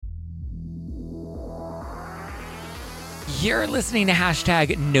You're listening to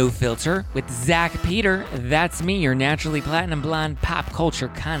Hashtag No Filter with Zach Peter. That's me, your naturally platinum blonde pop culture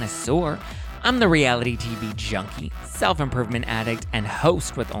connoisseur. I'm the reality TV junkie, self-improvement addict, and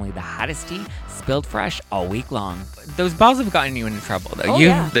host with only the hottest tea spilled fresh all week long. Those balls have gotten you into trouble, though.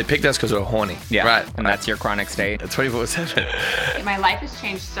 Yeah. They picked us because we're horny. Yeah, right. And that's your chronic state. 24/7. My life has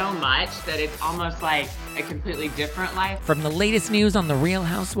changed so much that it's almost like a completely different life. From the latest news on The Real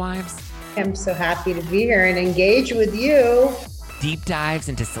Housewives, I'm so happy to be here and engage with you. deep dives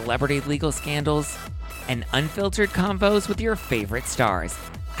into celebrity legal scandals, and unfiltered convos with your favorite stars,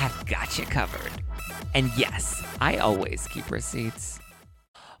 I've got you covered. And yes, I always keep receipts.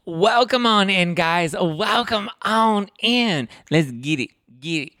 Welcome on in, guys. Welcome on in. Let's get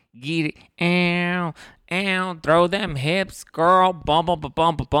it. Ow, ow. Throw them hips, girl. Bum, bum, bum,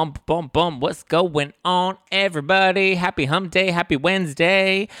 bum, bum, bum, bum. What's going on, everybody? Happy hump day. Happy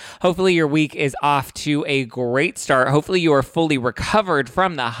Wednesday. Hopefully your week is off to a great start. Hopefully you are fully recovered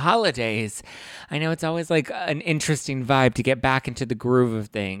from the holidays. I know it's always like an interesting vibe to get back into the groove of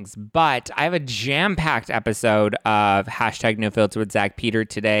things, but I have a jam-packed episode of Hashtag No Filter with Zach Peter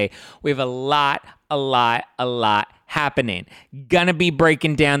today. We have a lot happening. Gonna be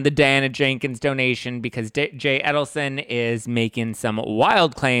breaking down the Diana Jenkins donation because Jay Edelson is making some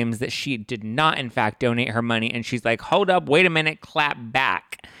wild claims that she did not, in fact, donate her money. And she's like, hold up, wait a minute, clap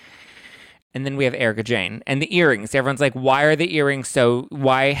back. And then we have Erika Jayne and the earrings. Everyone's like, why are the earrings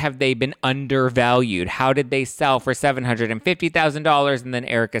why have they been undervalued? How did they sell for $750,000? And then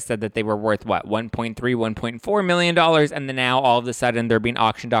Erika said that they were worth what? $1.4 million. And then now all of a sudden they're being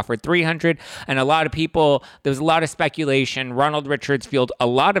auctioned off for $300. And a lot of people, there was a lot of speculation. Ronald Richards fueled a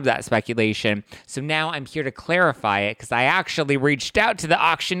lot of that speculation. So now I'm here to clarify it because I actually reached out to the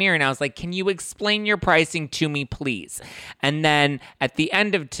auctioneer and I was like, can you explain your pricing to me, please? And then at the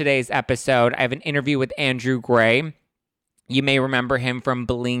end of today's episode, I have an interview with Andrew Gray. You may remember him from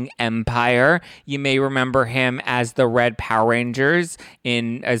Bling Empire. You may remember him as the Red Power Ranger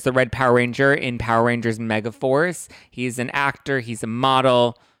in Power Rangers Megaforce. He's an actor, he's a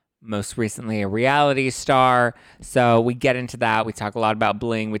model, most recently a reality star. So we get into that. We talk a lot about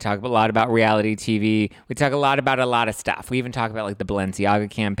Bling. We talk a lot about reality TV. We talk a lot of stuff. We even talk about like the Balenciaga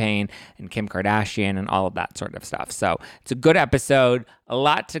campaign and Kim Kardashian and all of that sort of stuff. So it's a good episode.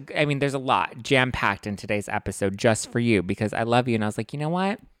 There's a lot jam-packed in today's episode just for you because I love you. And I was like, you know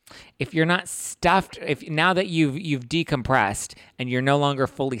what? If you're not stuffed, now that you've decompressed and you're no longer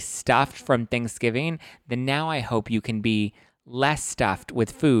fully stuffed from Thanksgiving, then now I hope you can be less stuffed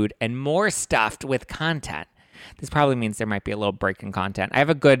with food and more stuffed with content. This probably means there might be a little break in content. I have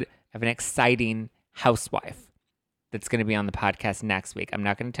an exciting housewife that's going to be on the podcast next week. I'm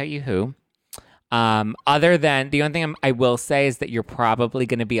not going to tell you who. Other than the only thing I will say is that you're probably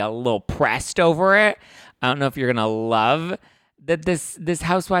going to be a little pressed over it. I don't know if you're going to love that this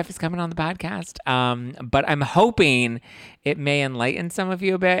housewife is coming on the podcast. But I'm hoping it may enlighten some of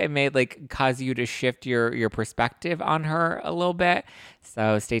you a bit. It may like cause you to shift your perspective on her a little bit.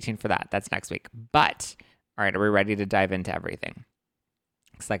 So stay tuned for that. That's next week. But all right, are we ready to dive into everything?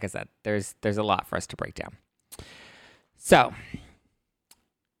 Because like I said, there's a lot for us to break down. So,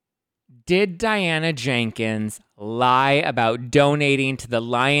 did Diana Jenkins lie about donating to the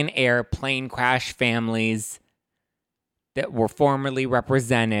Lion Air plane crash families that were formerly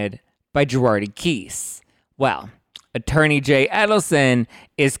represented by Girardi Keese? Well, attorney Jay Edelson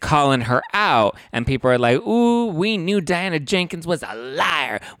is calling her out, and people are like, ooh, we knew Diana Jenkins was a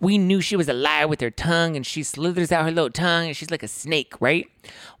liar. We knew she was a liar with her tongue, and she slithers out her little tongue, and she's like a snake, right?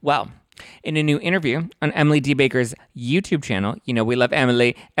 Well, in a new interview on Emily D. Baker's YouTube channel, you know we love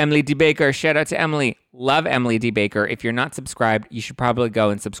Emily D. Baker, shout out to Emily, love Emily D. Baker. If you're not subscribed, you should probably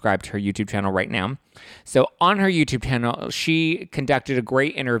go and subscribe to her YouTube channel right now. So on her YouTube channel, she conducted a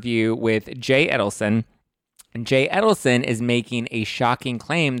great interview with Jay Edelson. And Jay Edelson is making a shocking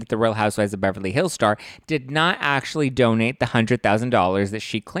claim that the Real Housewives of Beverly Hills star did not actually donate the $100,000 that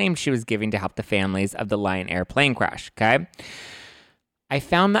she claimed she was giving to help the families of the Lion Air plane crash, okay? I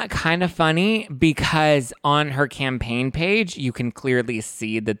found that kind of funny because on her campaign page, you can clearly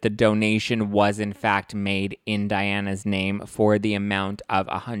see that the donation was in fact made in Diana's name for the amount of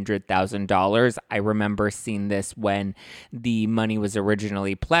 $100,000. I remember seeing this when the money was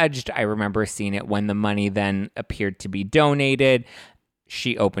originally pledged. I remember seeing it when the money then appeared to be donated.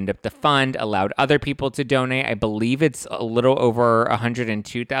 She opened up the fund, allowed other people to donate. I believe it's a little over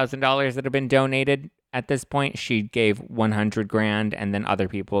 $102,000 that have been donated. At this point, she gave $100,000 and then other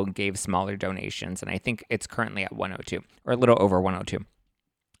people gave smaller donations. And I think it's currently at 102 or a little over 102.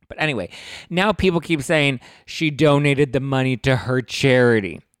 But anyway, now people keep saying she donated the money to her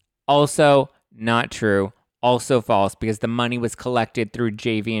charity. Also, not true. also false because the money was collected through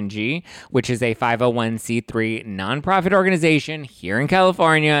JV&G, which is a 501c3 nonprofit organization here in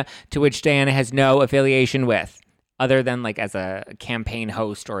California to which Diana has no affiliation with, other than like as a campaign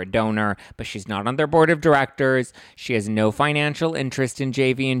host or a donor, but she's not on their board of directors. She has no financial interest in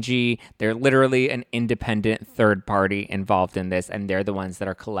JV&G. They're literally an independent third party involved in this, and they're the ones that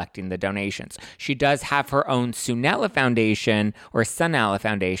are collecting the donations. She does have her own Sunella Foundation, or Sunella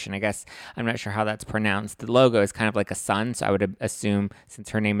Foundation. I guess I'm not sure how that's pronounced. The logo is kind of like a sun, so I would assume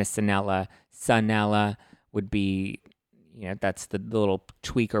since her name is Sunella would be, that's the little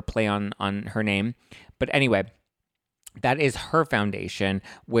tweak or play on her name. But anyway, that is her foundation,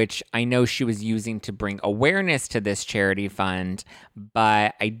 which I know she was using to bring awareness to this charity fund,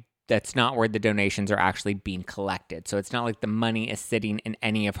 but that's not where the donations are actually being collected. So it's not like the money is sitting in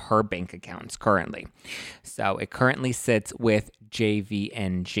any of her bank accounts currently. So it currently sits with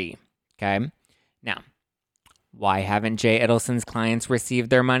JV&G. Okay. Now, why haven't Jay Edelson's clients received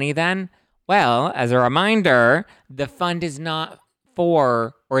their money then? Well, as a reminder, the fund is not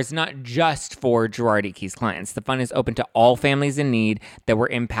it's not just for Girardi Keys clients. The fund is open to all families in need that were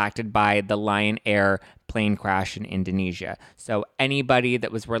impacted by the Lion Air plane crash in Indonesia. So anybody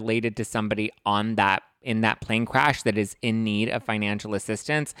that was related to somebody in that plane crash that is in need of financial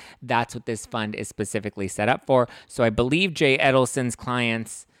assistance, that's what this fund is specifically set up for. So I believe Jay Edelson's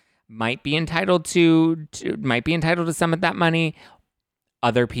clients might be entitled to some of that money.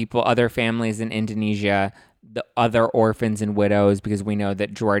 Other people, other families in Indonesia, the other orphans and widows, because we know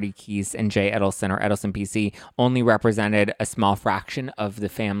that Girardi Keys and Jay Edelson or Edelson PC only represented a small fraction of the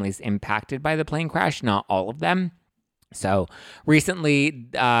families impacted by the plane crash, not all of them. So recently,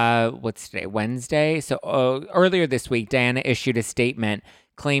 what's today? Wednesday. So earlier this week, Diana issued a statement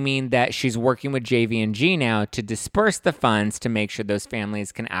claiming that she's working with JV&G now to disperse the funds to make sure those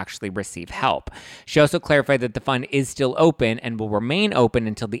families can actually receive help. She also clarified that the fund is still open and will remain open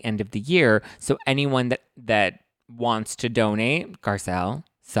until the end of the year. So anyone that wants to donate, Garcelle,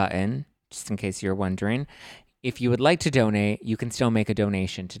 Sutton, just in case you're wondering, if you would like to donate, you can still make a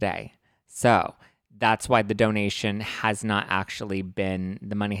donation today. So that's why the donation has not actually been,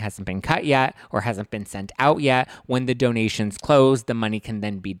 the money hasn't been cut yet or hasn't been sent out yet. When the donations close, the money can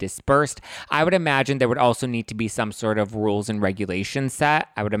then be dispersed. I would imagine there would also need to be some sort of rules and regulations set.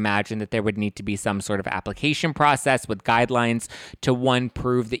 I would imagine that there would need to be some sort of application process with guidelines to, one,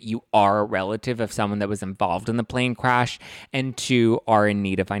 prove that you are a relative of someone that was involved in the plane crash, and two, are in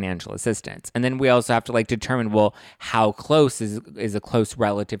need of financial assistance. And then we also have to determine, well, how close is a close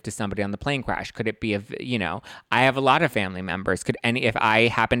relative to somebody on the plane crash? Could it be I have a lot of family members. If I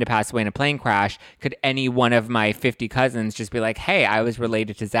happen to pass away in a plane crash, could any one of my 50 cousins just be like, hey, I was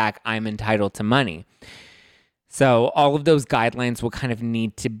related to Zach, I'm entitled to money? So all of those guidelines will kind of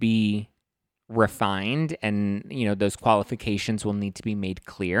need to be refined, and, those qualifications will need to be made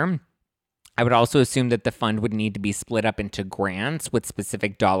clear. I would also assume that the fund would need to be split up into grants with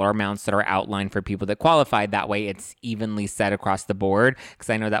specific dollar amounts that are outlined for people that qualify. That way it's evenly set across the board, because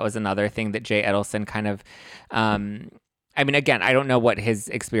I know that was another thing that Jay Edelson kind of, again, I don't know what his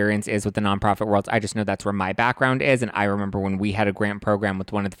experience is with the nonprofit world. I just know that's where my background is. And I remember when we had a grant program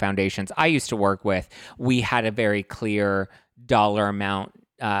with one of the foundations I used to work with, we had a very clear dollar amount.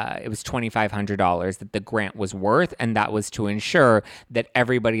 It was $2,500 that the grant was worth, and that was to ensure that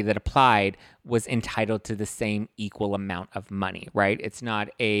everybody that applied was entitled to the same equal amount of money, right? It's not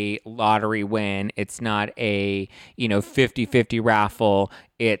a lottery win. It's not a, 50-50 raffle.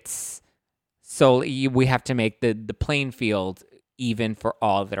 It's so we have to make the playing field even for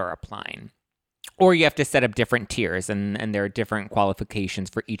all that are applying. Or you have to set up different tiers, and there are different qualifications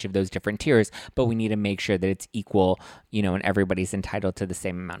for each of those different tiers, but we need to make sure that it's equal, and everybody's entitled to the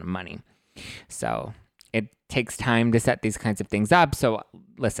same amount of money. So it takes time to set these kinds of things up. So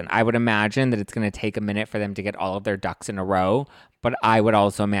listen, I would imagine that it's going to take a minute for them to get all of their ducks in a row, but I would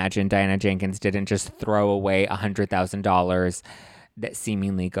also imagine Diana Jenkins didn't just throw away $100,000 that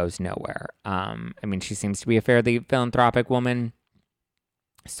seemingly goes nowhere. She seems to be a fairly philanthropic woman.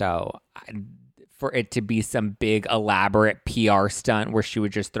 So for it to be some big elaborate PR stunt where she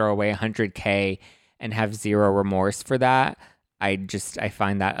would just throw away $100K and have zero remorse for that, I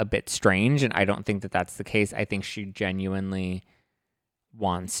find that a bit strange, and I don't think that that's the case. I think she's genuinely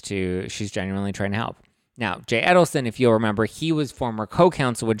trying to help. Now, Jay Edelson, if you'll remember, he was former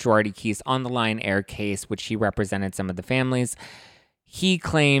co-counsel with Girardi Keys on the Lion Air case, which he represented some of the families. He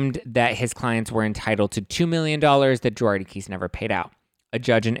claimed that his clients were entitled to $2 million that Girardi Keys never paid out. a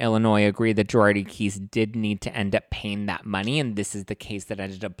judge in Illinois agreed that Girardi Keese did need to end up paying that money, and this is the case that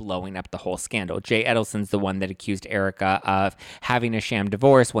ended up blowing up the whole scandal. Jay Edelson's the one that accused Erica of having a sham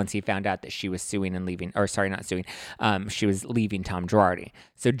divorce once he found out that she was suing and leaving, or sorry, not suing, she was leaving Tom Girardi.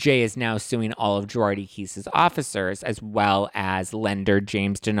 So Jay is now suing all of Girardi Keese's officers, as well as lender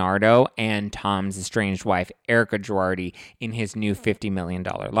James DiNardo and Tom's estranged wife, Erica Girardi, in his new $50 million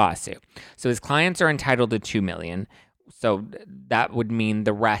lawsuit. So his clients are entitled to $2 million. So that would mean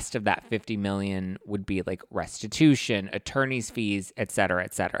the rest of that $50 million would be like restitution, attorney's fees, et cetera,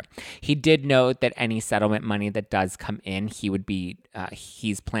 et cetera. He did note that any settlement money that does come in,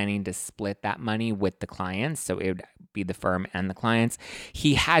 he's planning to split that money with the clients. So it would be the firm and the clients.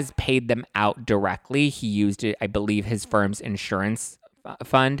 He has paid them out directly. He used it, I believe, his firm's insurance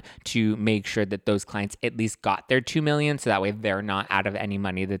fund to make sure that those clients at least got their $2 million. So that way they're not out of any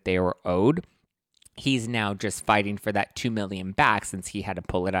money that they were owed. He's now just fighting for that $2 million back since he had to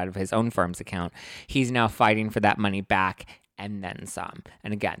pull it out of his own firm's account. He's now fighting for that money back and then some.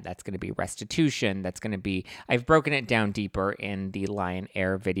 And again, that's going to be restitution. That's going to be, I've broken it down deeper in the Lion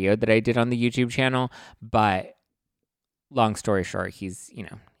Air video that I did on the YouTube channel. But long story short, he's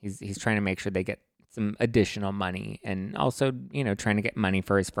trying to make sure they get some additional money and also, trying to get money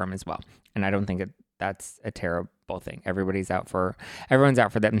for his firm as well. And I don't think that's a terrible thing. Everyone's out for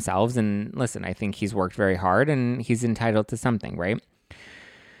themselves. And listen, I think he's worked very hard and he's entitled to something, right?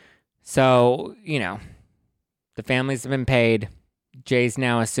 So, the families have been paid. Jay's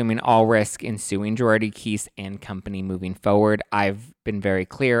now assuming all risk in suing Girardi Keese and company moving forward. I've been very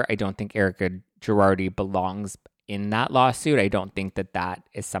clear. I don't think Erica Girardi belongs in that lawsuit. I don't think that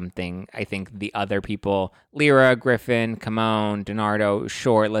is something. I think the other people, Lyra, Griffin, Camone, DiNardo,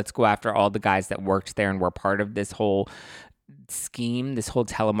 sure, let's go after all the guys that worked there and were part of this whole scheme, this whole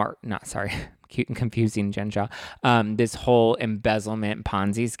cute and confusing Jen Shaw, this whole embezzlement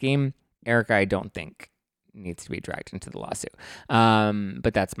Ponzi scheme. Erica, I don't think needs to be dragged into the lawsuit.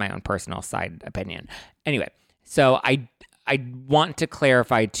 But that's my own personal side opinion. Anyway, so I want to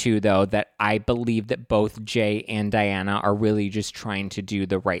clarify, too, though, that I believe that both Jay and Diana are really just trying to do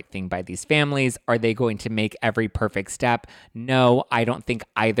the right thing by these families. Are they going to make every perfect step? No, I don't think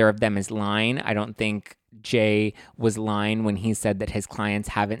either of them is lying. I don't think Jay was lying when he said that his clients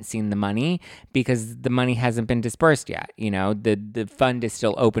haven't seen the money because the money hasn't been dispersed yet. The fund is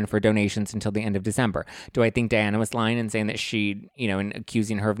still open for donations until the end of December. Do I think Diana was lying and saying that she, and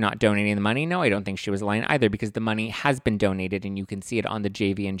accusing her of not donating the money? No, I don't think she was lying either because the money has been donated and you can see it on the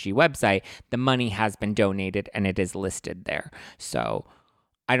JVNG website. The money has been donated and it is listed there. So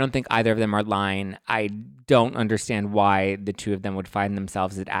I don't think either of them are lying. I don't understand why the two of them would find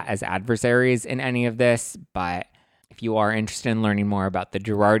themselves as adversaries in any of this. But if you are interested in learning more about the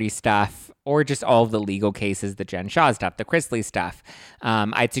Girardi stuff or just all of the legal cases, the Jen Shaw stuff, the Chrisley stuff,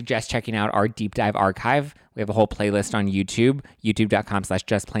 I'd suggest checking out our deep dive archive. We have a whole playlist on YouTube,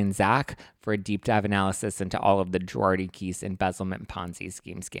 youtube.com/justplainzach for a deep dive analysis into all of the Girardi Keese embezzlement Ponzi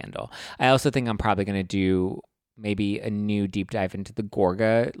scheme scandal. I also think I'm probably going to do maybe a new deep dive into the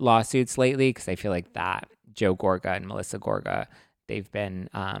Gorga lawsuits lately, because I feel like that Joe Gorga and Melissa Gorga, they've been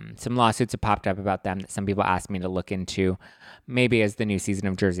some lawsuits have popped up about them that some people asked me to look into. Maybe as the new season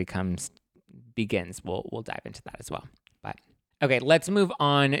of Jersey begins, we'll dive into that as well. But okay, let's move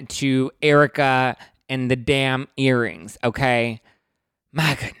on to Erica and the damn earrings. Okay,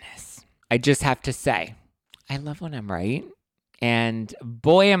 my goodness, I just have to say, I love when I'm right. And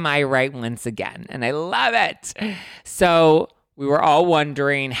boy, am I right once again. And I love it. So we were all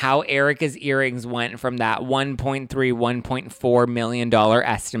wondering how Erica's earrings went from that $1.3, $1.4 million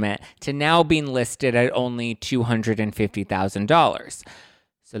estimate to now being listed at only $250,000.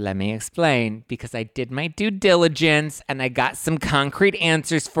 So let me explain, because I did my due diligence and I got some concrete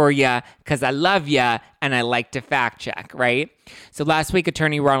answers for you because I love you and I like to fact check, right? So last week,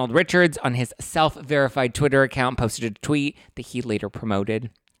 attorney Ronald Richards on his self-verified Twitter account posted a tweet that he later promoted,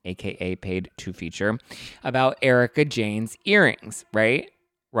 aka paid to feature, about Erica Jane's earrings, right?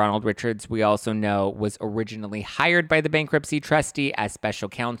 Ronald Richards, we also know, was originally hired by the bankruptcy trustee as special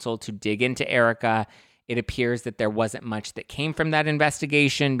counsel to dig into Erica. It appears that there wasn't much that came from that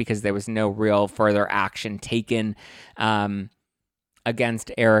investigation because there was no real further action taken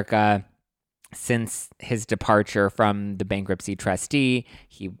against Erica since his departure from the bankruptcy trustee.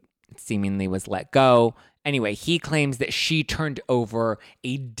 He seemingly was let go. Anyway, he claims that she turned over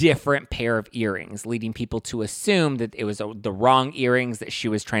a different pair of earrings, leading people to assume that it was the wrong earrings, that she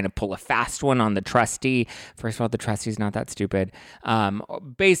was trying to pull a fast one on the trustee. First of all, the trustee's not that stupid.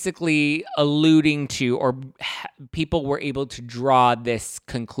 Basically alluding to, or people were able to draw this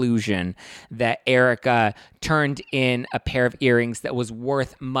conclusion that Erica turned in a pair of earrings that was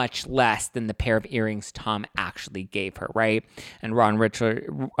worth much less than the pair of earrings Tom actually gave her, right? And Ron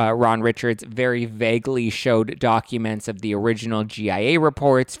Richards very vaguely showed documents of the original GIA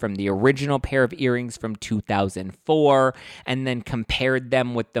reports from the original pair of earrings from 2004, and then compared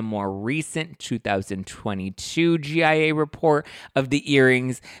them with the more recent 2022 GIA report of the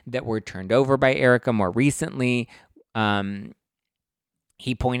earrings that were turned over by Erica more recently.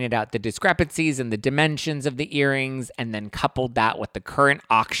 He pointed out the discrepancies in the dimensions of the earrings, and then coupled that with the current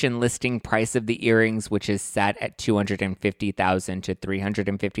auction listing price of the earrings, which is set at $250,000 to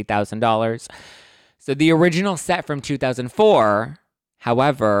 $350,000. So the original set from 2004,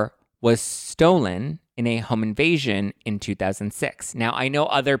 however, was stolen in a home invasion in 2006. Now, I know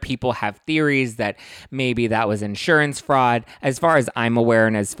other people have theories that maybe that was insurance fraud. As far as I'm aware,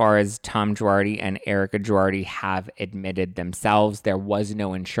 and as far as Tom Girardi and Erica Girardi have admitted themselves, there was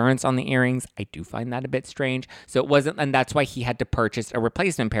no insurance on the earrings. I do find that a bit strange. So it wasn't, and that's why he had to purchase a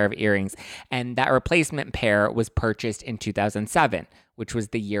replacement pair of earrings. And that replacement pair was purchased in 2007. Which was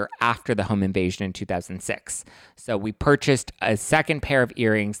the year after the home invasion in 2006. So we purchased a second pair of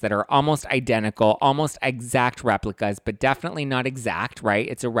earrings that are almost identical, almost exact replicas, but definitely not exact, right?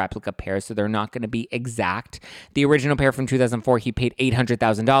 It's a replica pair, so they're not going to be exact. The original pair from 2004, he paid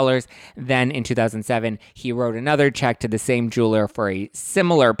 $800,000. Then in 2007, he wrote another check to the same jeweler for a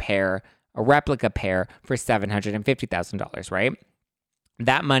similar pair, a replica pair, for $750,000, right?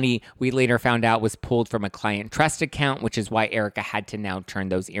 That money, we later found out, was pulled from a client trust account, which is why Erica had to now turn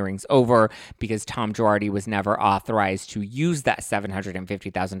those earrings over, because Tom Girardi was never authorized to use that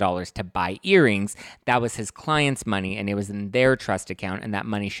 $750,000 to buy earrings. That was his client's money, and it was in their trust account, and that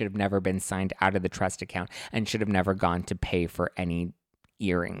money should have never been signed out of the trust account and should have never gone to pay for any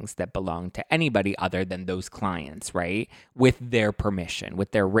earrings that belonged to anybody other than those clients, right? With their permission,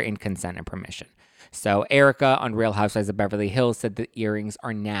 with their written consent and permission. So Erica on Real Housewives of Beverly Hills said the earrings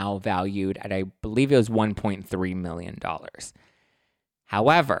are now valued at, I believe it was $1.3 million.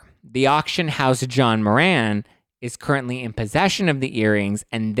 However, the auction house John Moran is currently in possession of the earrings,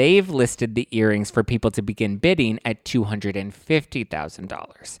 and they've listed the earrings for people to begin bidding at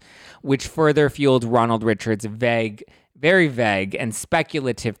 $250,000, which further fueled Ronald Richards' very vague and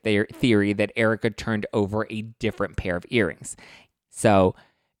speculative theory that Erica turned over a different pair of earrings. So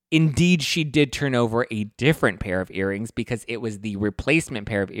indeed, she did turn over a different pair of earrings, because it was the replacement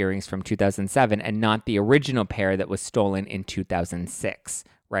pair of earrings from 2007 and not the original pair that was stolen in 2006,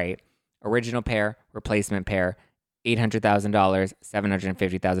 right? Original pair, replacement pair, $800,000,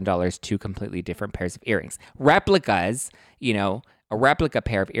 $750,000, two completely different pairs of earrings. Replicas, a replica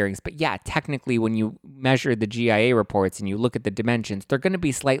pair of earrings. But yeah, technically, when you measure the GIA reports and you look at the dimensions, they're going to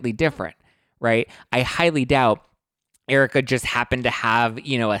be slightly different, right? I highly doubt Erica just happened to have,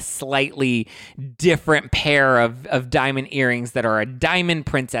 a slightly different pair of diamond earrings that are a diamond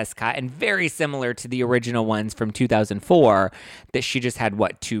princess cut and very similar to the original ones from 2004, that she just had,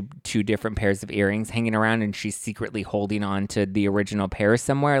 two different pairs of earrings hanging around, and she's secretly holding on to the original pair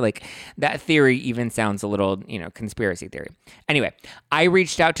somewhere. Like, that theory even sounds a little, conspiracy theory. Anyway, I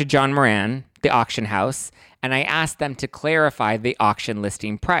reached out to John Moran, the auction house, and I asked them to clarify the auction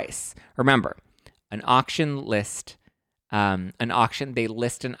listing price. Remember, an auction, they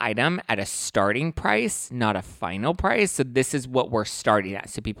list an item at a starting price, not a final price. So this is what we're starting at.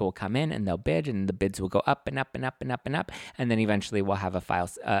 So people will come in and they'll bid, and the bids will go up and up and up and up and up. And then eventually we'll have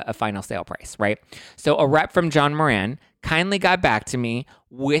a final sale price, right? So a rep from John Moran kindly got back to me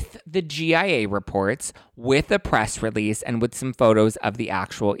with the GIA reports, with a press release, and with some photos of the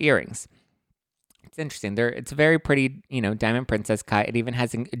actual earrings. It's interesting. It's a very pretty, diamond princess cut. It even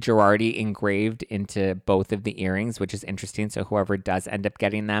has Girardi engraved into both of the earrings, which is interesting. So whoever does end up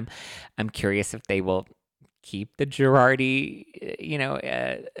getting them, I'm curious if they will keep the Girardi,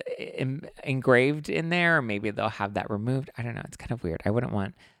 engraved in there, or maybe they'll have that removed. I don't know. It's kind of weird. I wouldn't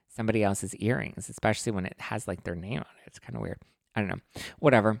want somebody else's earrings, especially when it has like their name on it. It's kind of weird. I don't know.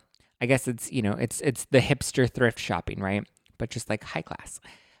 Whatever. I guess it's, it's the hipster thrift shopping, right? But just like high class.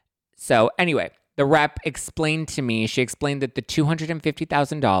 So anyway, the rep explained to me, she explained that the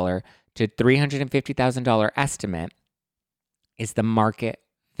 $250,000 to $350,000 estimate is the market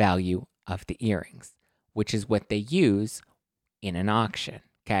value of the earrings, which is what they use in an auction,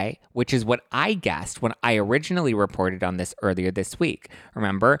 okay, which is what I guessed when I originally reported on this earlier this week.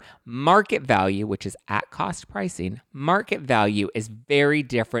 Remember, market value, which is at cost pricing, market value is very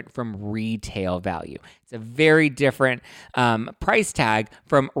different from retail value. It's a very different price tag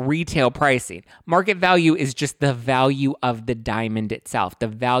from retail pricing. Market value is just the value of the diamond itself, the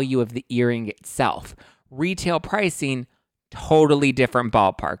value of the earring itself. Retail pricing, totally different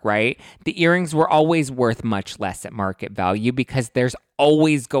ballpark, right? The earrings were always worth much less at market value because there's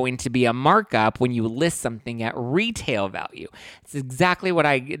always going to be a markup when you list something at retail value. It's exactly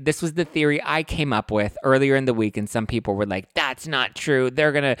this was the theory I came up with earlier in the week, and some people were like, that's not true.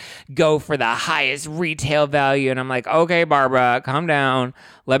 They're going to go for the highest retail value. And I'm like, okay, Barbara, calm down.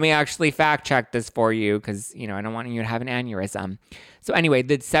 Let me actually fact check this for you because, I don't want you to have an aneurysm. So anyway,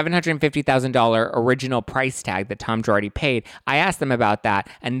 the $750,000 original price tag that Tom Girardi paid, I asked them about that,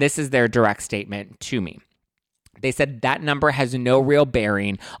 and this is their direct statement to me. They said that number has no real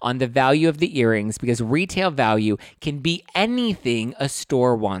bearing on the value of the earrings because retail value can be anything a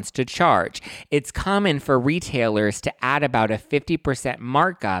store wants to charge. It's common for retailers to add about a 50%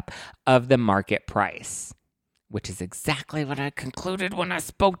 markup of the market price, which is exactly what I concluded when I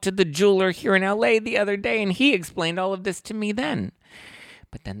spoke to the jeweler here in LA the other day, and he explained all of this to me then.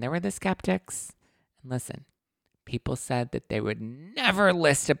 But then there were the skeptics. And listen, people said that they would never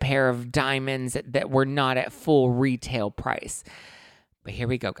list a pair of diamonds that were not at full retail price. But here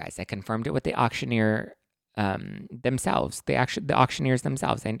we go, guys. I confirmed it with the auctioneer themselves, the auctioneers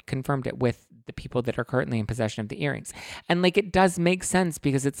themselves, and confirmed it with the people that are currently in possession of the earrings. And it does make sense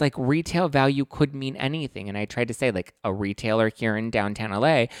because it's retail value could mean anything. And I tried to say a retailer here in downtown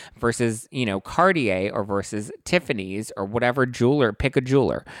LA versus, Cartier or versus Tiffany's or whatever jeweler, pick a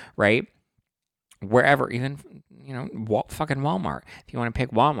jeweler, right? Wherever, even, fucking Walmart. If you want to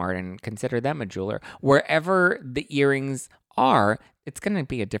pick Walmart and consider them a jeweler, wherever the earrings are, it's going to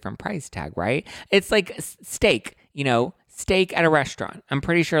be a different price tag, right? It's like steak, steak at a restaurant. I'm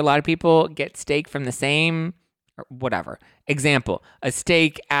pretty sure a lot of people get steak from the same, or whatever. Example, a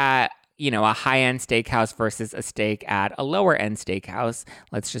steak at, a high-end steakhouse versus a steak at a lower-end steakhouse.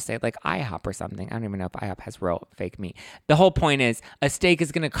 Let's just say IHOP or something. I don't even know if IHOP has real fake meat. The whole point is a steak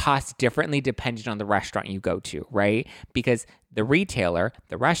is going to cost differently depending on the restaurant you go to, right? Because the retailer,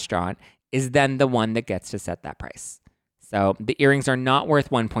 the restaurant, is then the one that gets to set that price. So the earrings are not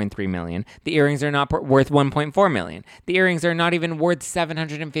worth $1.3 million. The earrings are not worth $1.4 million. The earrings are not even worth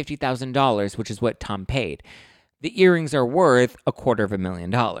 $750,000, which is what Tom paid. The earrings are worth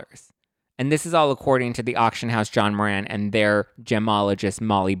 $250,000. And this is all according to the auction house John Moran and their gemologist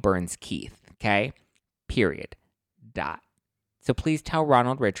Molly Burns Keith. Okay? Period. Dot. So please tell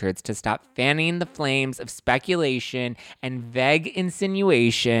Ronald Richards to stop fanning the flames of speculation and vague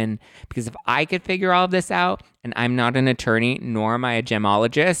insinuation, because if I could figure all of this out, and I'm not an attorney, nor am I a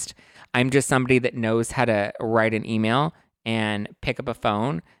gemologist, I'm just somebody that knows how to write an email and pick up a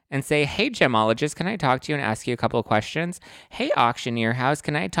phone and say, hey, gemologist, can I talk to you and ask you a couple of questions? Hey, auctioneer house,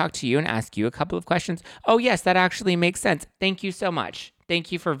 can I talk to you and ask you a couple of questions? Oh, yes, that actually makes sense. Thank you so much.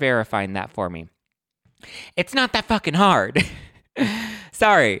 Thank you for verifying that for me. It's not that fucking hard.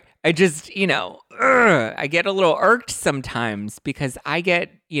 Sorry, I just, I get a little irked sometimes because I get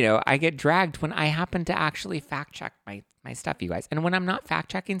dragged when I happen to actually fact check my stuff, you guys. And when I'm not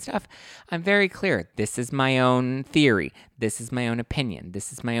fact checking stuff, I'm very clear. This is my own theory. This is my own opinion.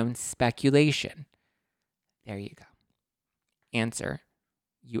 This is my own speculation. There you go. Answer.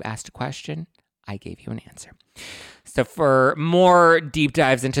 You asked a question. I gave you an answer. So for more deep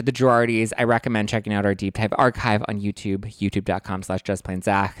dives into the Girardis, I recommend checking out our deep dive archive on YouTube,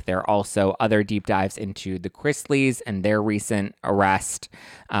 youtube.com/justplainzach. There are also other deep dives into the Chrisleys and their recent arrest,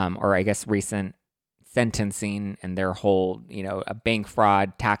 or I guess recent sentencing and their whole, a bank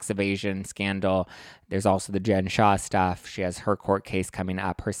fraud, tax evasion scandal. There's also the Jen Shah stuff. She has her court case coming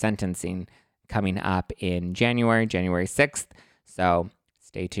up, her sentencing coming up in January 6th. So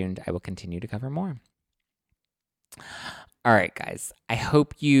stay tuned. I will continue to cover more. All right, guys. I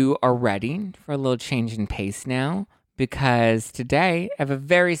hope you are ready for a little change in pace now, because today I have a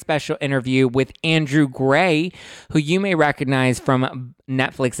very special interview with Andrew Gray, who you may recognize from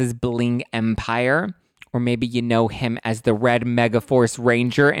Netflix's Bling Empire, or maybe you know him as the Red Megaforce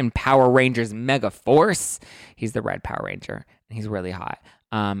Ranger in Power Rangers Megaforce. He's the Red Power Ranger, and he's really hot.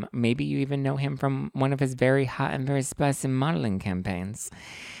 Maybe you even know him from one of his very hot and very spicy modeling campaigns.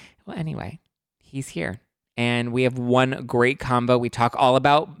 Well, anyway, he's here. And we have one great combo. We talk all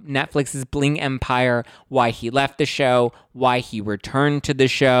about Netflix's Bling Empire, why he left the show, why he returned to the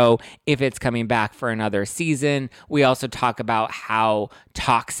show, if it's coming back for another season. We also talk about how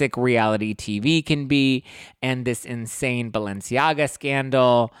toxic reality TV can be, and this insane Balenciaga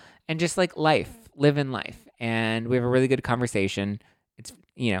scandal, and just like life, living life. And we have a really good conversation.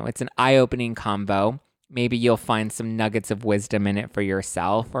 It's an eye-opening combo. Maybe you'll find some nuggets of wisdom in it for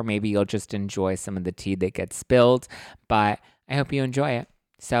yourself, or maybe you'll just enjoy some of the tea that gets spilled. But I hope you enjoy it.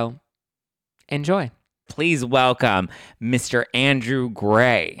 So enjoy. Please welcome Mr. Andrew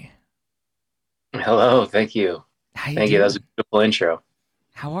Gray. Hello. Thank you. Thank you. That was a beautiful intro.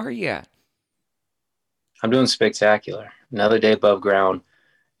 How are you? I'm doing spectacular. Another day above ground,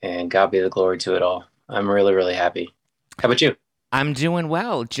 and God be the glory to it all. I'm really, really happy. How about you? I'm doing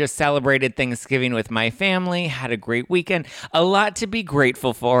well. Just celebrated Thanksgiving with my family, had a great weekend. A lot to be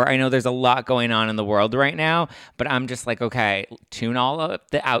grateful for. I know there's a lot going on in the world right now, but I'm just like, okay, tune all of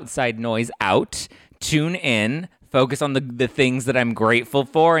the outside noise out, tune in, focus on the things that I'm grateful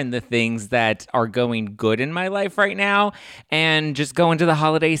for and the things that are going good in my life right now, and just go into the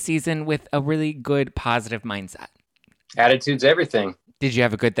holiday season with a really good, positive mindset. Attitude's everything. Did you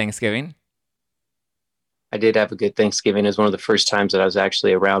have a good Thanksgiving? I did have a good Thanksgiving. It was one of the first times that I was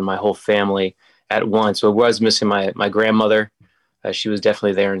actually around my whole family at once. So I was missing my grandmother. She was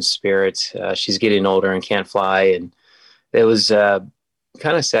definitely there in spirit. She's getting older and can't fly. And it was kind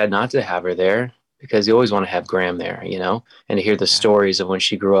of sad not to have her there, because you always want to have Graham there, and to hear the stories of when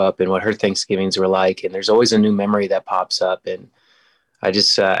she grew up and what her Thanksgivings were like. And there's always a new memory that pops up. And I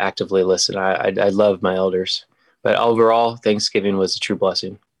just actively listen. I love my elders. But overall, Thanksgiving was a true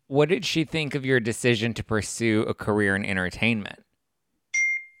blessing. What did she think of your decision to pursue a career in entertainment?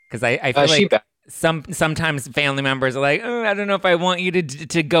 Because I feel like sometimes family members are like, oh, I don't know if I want you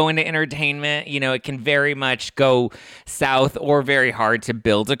to go into entertainment. It can very much go south or very hard to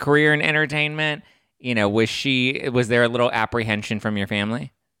build a career in entertainment. Was there a little apprehension from your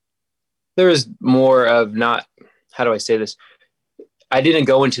family? There was more of not, how do I say this? I didn't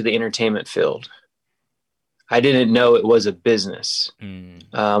go into the entertainment field. I didn't know it was a business when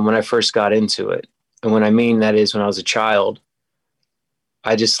I first got into it. And when I mean that is when I was a child,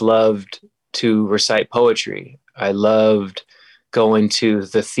 I just loved to recite poetry. I loved going to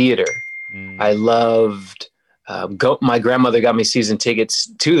the theater. I loved my grandmother got me season tickets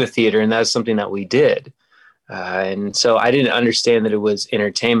to the theater, and that's something that we did. And so I didn't understand that it was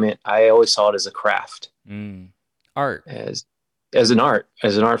entertainment. I always saw it as a craft. Art. As an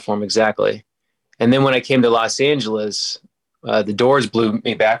art form, exactly. And then when I came to Los Angeles, the doors blew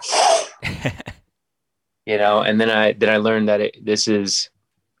me back, and then I learned that this is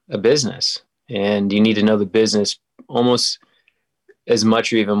a business, and you need to know the business almost as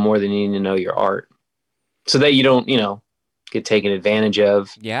much or even more than you need to know your art, so that you don't, get taken advantage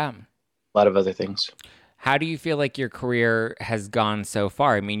of. Yeah. A lot of other things. How do you feel like your career has gone so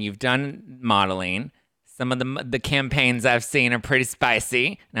far? I mean, you've done modeling. Some of the campaigns I've seen are pretty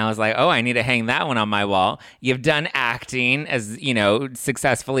spicy. And I was like, oh, I need to hang that one on my wall. You've done acting as,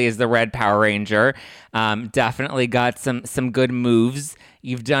 successfully as the Red Power Ranger. Definitely got some good moves.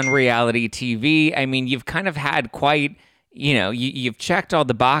 You've done reality TV. I mean, you've kind of had quite, you've checked all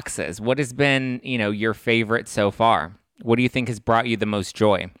the boxes. What has been, your favorite so far? What do you think has brought you the most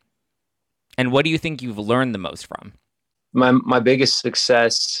joy? And what do you think you've learned the most from? My biggest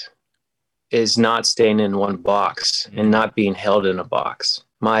success is not staying in one box and not being held in a box.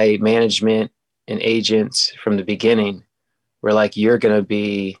 My management and agents from the beginning were like, you're going to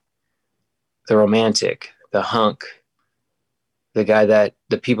be the romantic, the hunk, the guy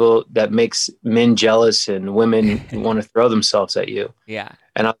the people that makes men jealous and women want to throw themselves at you. Yeah.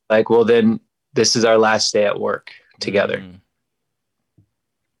 And I'm like, well, then this is our last day at work together.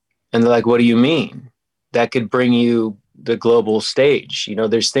 And they're like, what do you mean? That could bring you the global stage.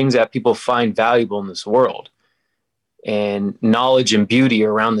 There's things that people find valuable in this world, and knowledge and beauty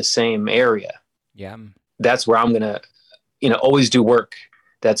are around the same area. Yeah. That's where I'm going to, always do work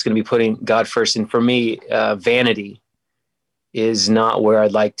that's going to be putting God first. And for me, vanity is not where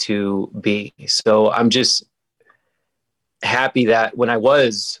I'd like to be. So I'm just happy that when I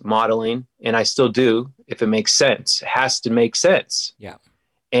was modeling, and I still do, if it makes sense, it has to make sense. Yeah.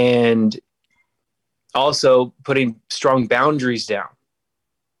 And also putting strong boundaries down.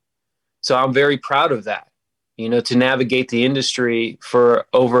 So I'm very proud of that, to navigate the industry for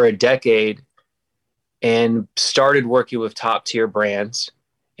over a decade, and started working with top tier brands.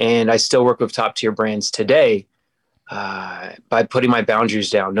 And I still work with top tier brands today by putting my boundaries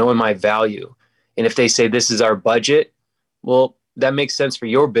down, knowing my value. And if they say this is our budget, well, that makes sense for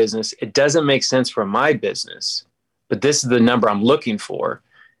your business. It doesn't make sense for my business, but this is the number I'm looking for.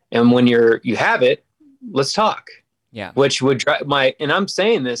 And when you have it, let's talk. Yeah. Which would drive and I'm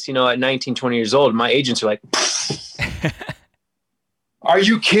saying this, you know, at 19, 20 years old, my agents are like, are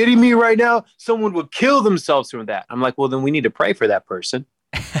you kidding me right now? Someone would kill themselves from that. I'm like, well, then we need to pray for that person.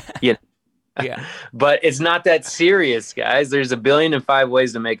 Yeah. Yeah. But it's not that serious, guys. There's 1,000,000,005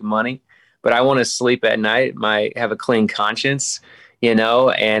 ways to make money, but I want to sleep at night, have a clean conscience, you know,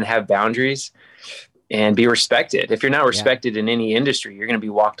 and have boundaries and be respected. If you're not respected in any industry, you're going to be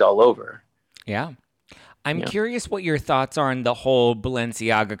walked all over. Yeah. I'm curious what your thoughts are on the whole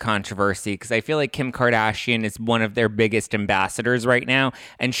Balenciaga controversy, because I feel like Kim Kardashian is one of their biggest ambassadors right now,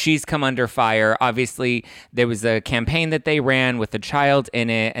 and she's come under fire. Obviously, there was a campaign that they ran with a child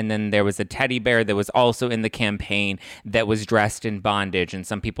in it, and then there was a teddy bear that was also in the campaign that was dressed in bondage, and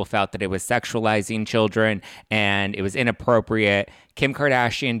some people felt that it was sexualizing children and it was inappropriate. Kim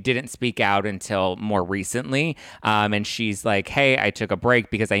Kardashian didn't speak out until more recently, and she's like, hey, I took a break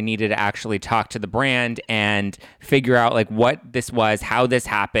because I needed to actually talk to the brand and figure out like what this was, how this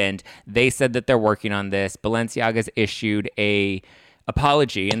happened. They said that they're working on this. Balenciaga's issued a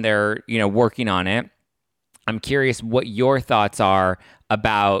apology and they're, you know, working on it. I'm curious what your thoughts are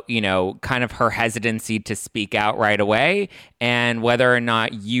about, you know, kind of her hesitancy to speak out right away, and whether or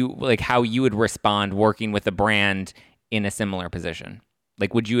not how you would respond working with a brand in a similar position.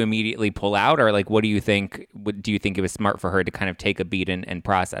 Like, would you immediately pull out, or like, what do you think? Do you think it was smart for her to kind of take a beat and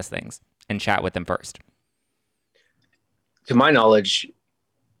process things and chat with them first? To my knowledge,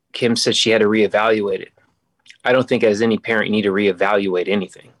 Kim said she had to reevaluate it. I don't think as any parent you need to reevaluate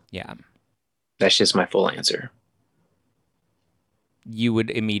anything. Yeah. That's just my full answer. You would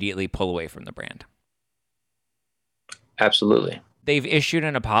immediately pull away from the brand. Absolutely. They've issued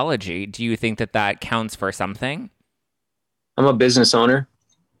an apology. Do you think that counts for something? I'm a business owner.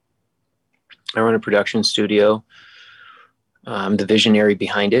 I run a production studio. I'm the visionary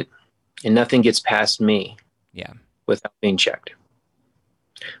behind it, and nothing gets past me without being checked.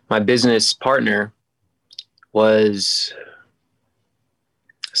 My business partner was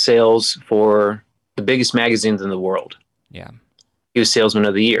sales for the biggest magazines in the world. Yeah. He was Salesman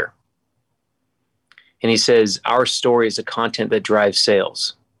of the Year. And he says, our story is a content that drives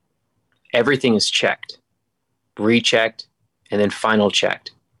sales. Everything is checked, rechecked, and then final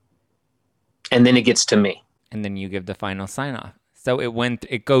checked. And then it gets to me. And then you give the final sign off. So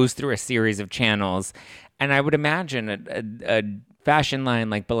it goes through a series of channels. And I would imagine a fashion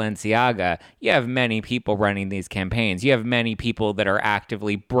line like Balenciaga, you have many people running these campaigns. You have many people that are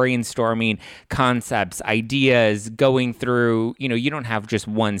actively brainstorming concepts, ideas, going through, you know, you don't have just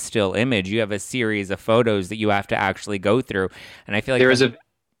one still image. You have a series of photos that you have to actually go through. And I feel like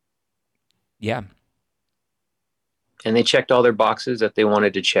yeah. And they checked all their boxes that they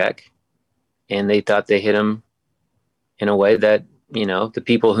wanted to check. And they thought they hit them in a way that, you know, the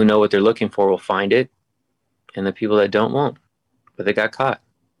people who know what they're looking for will find it. And the people that don't won't. But they got caught.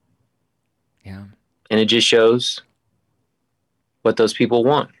 Yeah. And it just shows what those people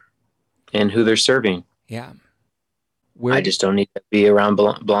want and who they're serving. Yeah. I just don't need to be around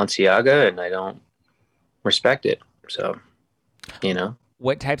Balenciaga, and I don't respect it. So, you know.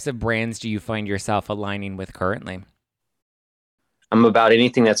 What types of brands do you find yourself aligning with currently? I'm about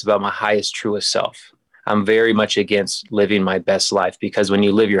anything that's about my highest, truest self. I'm very much against living my best life, because when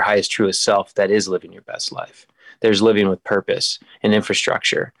you live your highest, truest self, that is living your best life. There's living with purpose and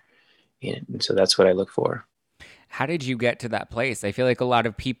infrastructure. And so that's what I look for. How did you get to that place? I feel like a lot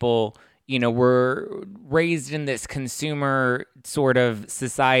of people, you know, were raised in this consumer sort of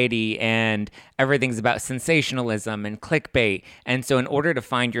society, and everything's about sensationalism and clickbait. And so in order to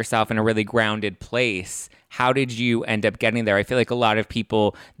find yourself in a really grounded place, how did you end up getting there? I feel like a lot of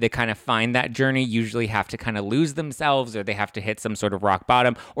people that kind of find that journey usually have to kind of lose themselves, or they have to hit some sort of rock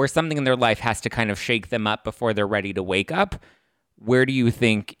bottom, or something in their life has to kind of shake them up before they're ready to wake up. Where do you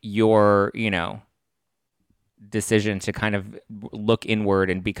think your, you know, decision to kind of look inward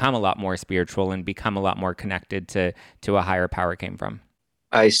and become a lot more spiritual and become a lot more connected to a higher power came from?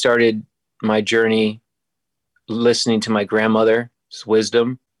 I started my journey listening to my grandmother's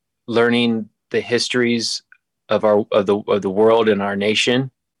wisdom, learning the histories of the world and our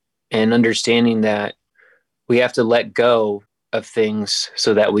nation, and understanding that we have to let go of things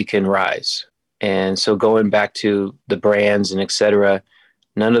so that we can rise. And so going back to the brands and et cetera,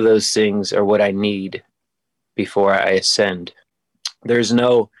 none of those things are what I need before I ascend. There's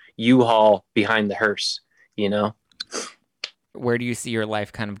no U-Haul behind the hearse, you know? Where do you see your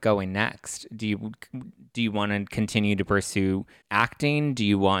life kind of going next? Do you want to continue to pursue acting? Do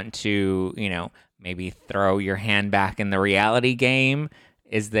you want to, you know, maybe throw your hand back in the reality game?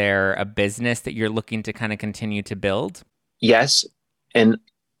 Is there a business that you're looking to kind of continue to build? Yes,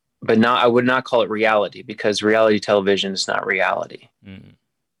 but I would not call it reality, because reality television is not reality. Mm.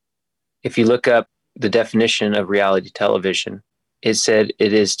 If you look up the definition of reality television, it said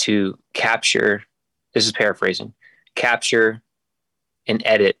it is to capture, this is paraphrasing, capture and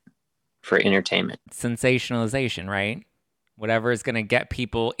edit for entertainment. Sensationalization, right? Whatever is going to get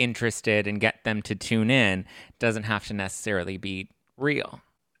people interested and get them to tune in doesn't have to necessarily be real.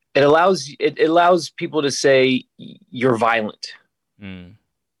 It allows people to say you're violent. Mm.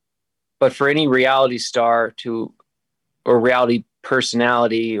 But for any reality star or reality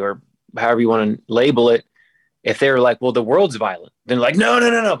personality, or however you want to label it, if they're like, well, the world's violent, then like,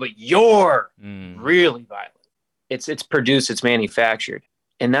 no, but you're really violent. It's produced, it's manufactured.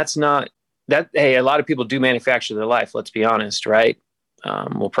 And that's not that. Hey, a lot of people do manufacture their life. Let's be honest, right?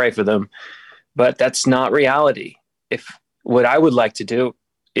 We'll pray for them, but that's not reality. If what I would like to do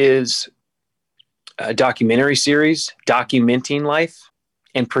is a documentary series documenting life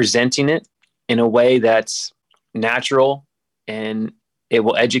and presenting it in a way that's natural, and it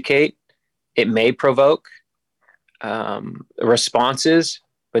will educate. It may provoke responses,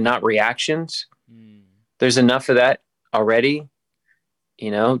 but not reactions. There's enough of that already,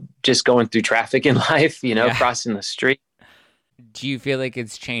 just going through traffic in life, crossing the street. Do you feel like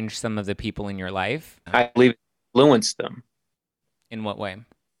it's changed some of the people in your life? I believe it influenced them. In what way?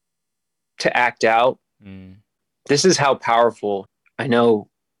 To act out. This is how powerful I know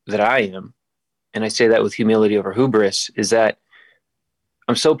that I am. And I say that with humility over hubris, is that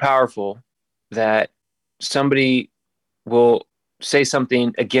I'm so powerful that somebody will say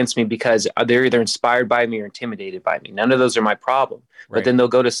something against me because they're either inspired by me or intimidated by me. None of those are my problem. Right. But then they'll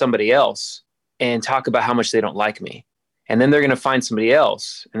go to somebody else and talk about how much they don't like me. And then they're going to find somebody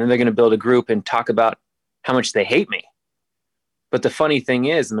else, and then they're going to build a group and talk about how much they hate me. But the funny thing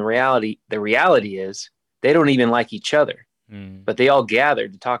is, and the reality is, they don't even like each other, but they all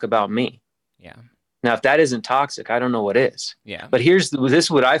gathered to talk about me. Yeah. Now, if that isn't toxic, I don't know what is. Yeah. But this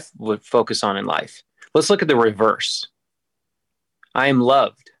is what I would focus on in life. Let's look at the reverse. I am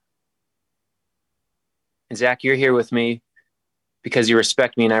loved. And Zach, you're here with me because you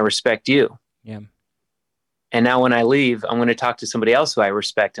respect me and I respect you. Yeah. And now when I leave, I'm going to talk to somebody else who I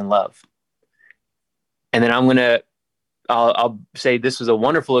respect and love. And then I'll say, this was a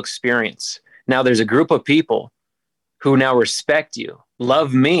wonderful experience. Now there's a group of people who now respect you,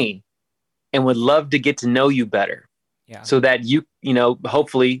 love me, and would love to get to know you better. Yeah. So that you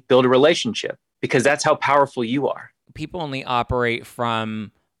hopefully build a relationship, because that's how powerful you are. People only operate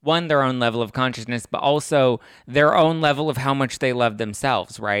from their own level of consciousness, but also their own level of how much they love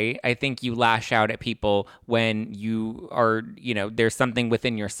themselves, right? I think you lash out at people when you are, there's something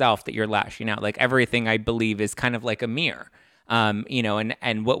within yourself that you're lashing out. Like everything, I believe, is kind of like a mirror,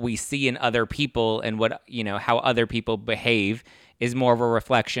 and what we see in other people and what, how other people behave is more of a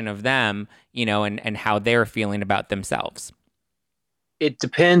reflection of them, and how they're feeling about themselves. It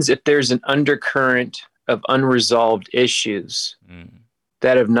depends if there's an undercurrent of unresolved issues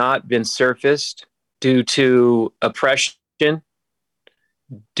that have not been surfaced due to oppression,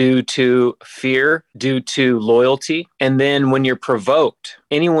 due to fear, due to loyalty. And then when you're provoked,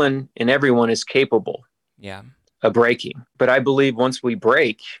 anyone and everyone is capable of breaking. But I believe once we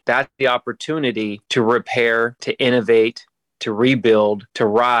break, that's the opportunity to repair, to innovate, to rebuild, to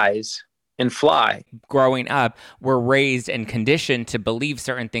rise and fly. Growing up, we're raised and conditioned to believe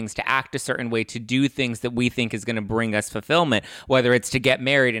certain things, to act a certain way, to do things that we think is going to bring us fulfillment, whether it's to get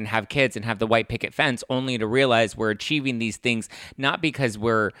married and have kids and have the white picket fence, only to realize we're achieving these things not because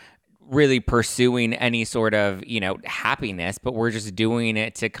we're really pursuing any sort of, happiness, but we're just doing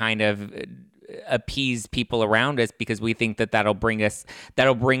it to kind of appease people around us because we think that that'll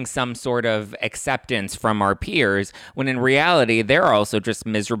bring some sort of acceptance from our peers, when in reality they're also just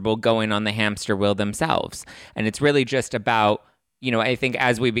miserable going on the hamster wheel themselves. And it's really just about, I think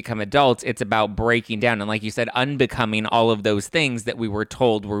as we become adults, it's about breaking down and, like you said, unbecoming all of those things that we were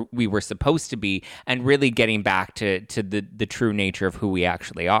told we were supposed to be, and really getting back to the true nature of who we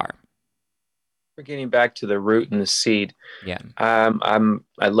actually are. We're getting back to the root and the seed. Yeah.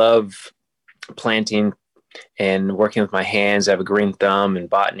 I love planting and working with my hands. I have a green thumb and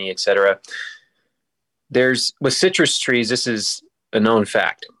botany, etc. With citrus trees, this is a known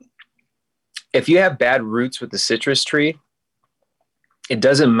fact. If you have bad roots with the citrus tree, it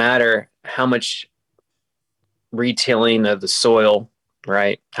doesn't matter how much retilling of the soil,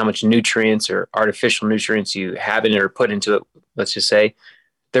 right? How much nutrients or artificial nutrients you have in it or put into it, let's just say,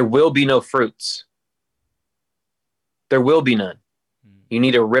 there will be no fruits. There will be none. You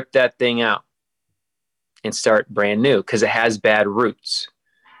need to rip that thing out. and start brand new because it has bad roots.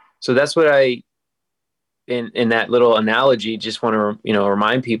 So that's what in that little analogy, just want to,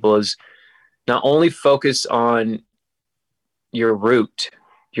 remind people is not only focus on your root,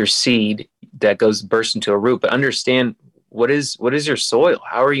 your seed that bursts into a root, but understand what is your soil?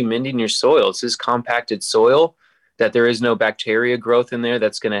 How are you mending your soil? Is this compacted soil that there is no bacteria growth in there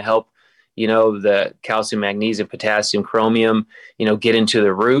that's going to help, the calcium, magnesium, potassium, chromium, get into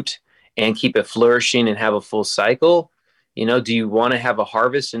the root and keep it flourishing and have a full cycle? Do you want to have a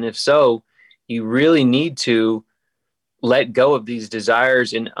harvest? And if so, you really need to let go of these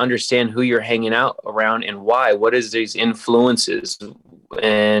desires and understand who you're hanging out around and why. What is these influences?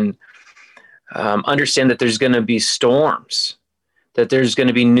 And understand that there's going to be storms, that there's going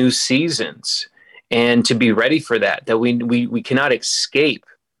to be new seasons, and to be ready for that, that we cannot escape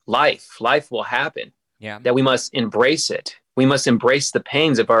life. Life will happen. Yeah. That we must embrace it. We must embrace the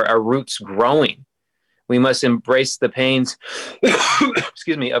pains of our roots growing. We must embrace the pains,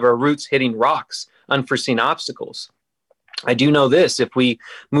 excuse me, of our roots hitting rocks, unforeseen obstacles. I do know this: if we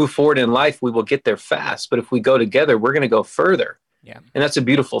move forward in life, we will get there fast. But if we go together, we're going to go further. Yeah. And that's a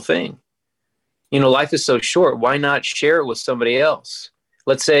beautiful thing. Life is so short. Why not share it with somebody else?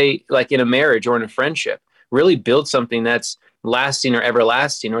 Let's say, like in a marriage or in a friendship, really build something that's lasting or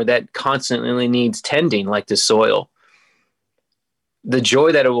everlasting, or that constantly needs tending, like the soil. The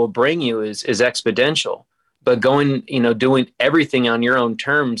joy that it will bring you is exponential. But going, doing everything on your own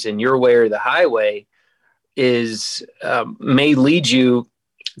terms and your way or the highway is may lead you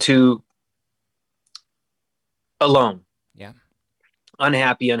to alone,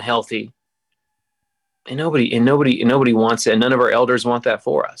 unhappy, unhealthy, and nobody wants it. And none of our elders want that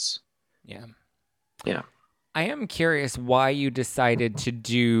for us. Yeah. I am curious why you decided to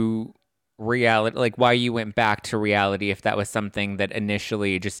do reality, like why you went back to reality, if that was something that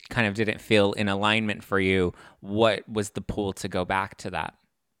initially just kind of didn't feel in alignment for you. What was the pull to go back to that?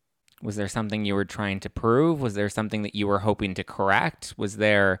 Was there something you were trying to prove? Was there something that you were hoping to correct? Was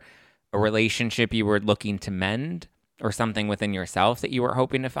there a relationship you were looking to mend, or something within yourself that you were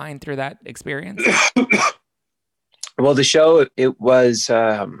hoping to find through that experience? Well, the show, it was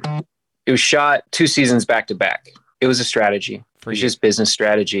shot 2 seasons back to back. It was a strategy. It was just business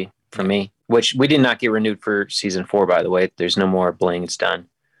strategy for me, which we did not get renewed for season 4, by the way. There's no more bling. It's done.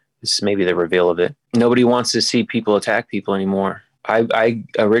 This is maybe the reveal of it. Nobody wants to see people attack people anymore. I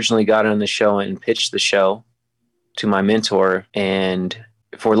originally got on the show and pitched the show to my mentor, and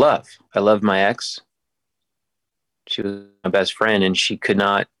for love. I loved my ex. She was my best friend, and she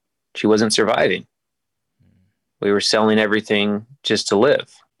wasn't surviving. We were selling everything just to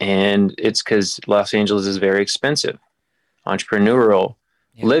live. And it's because Los Angeles is very expensive. Entrepreneurial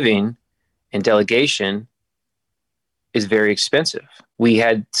living and delegation is very expensive. We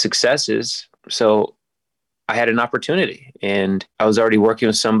had successes, so I had an opportunity, and I was already working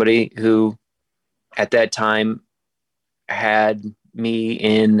with somebody who at that time had me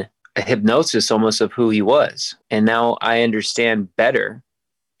in a hypnosis almost of who he was. And now I understand better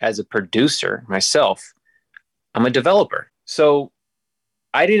as a producer myself. I'm a developer. So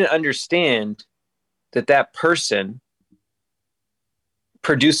I didn't understand that person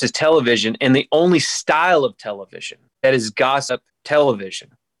produces television, and the only style of television that is gossip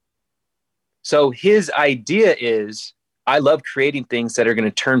television. So his idea is, I love creating things that are going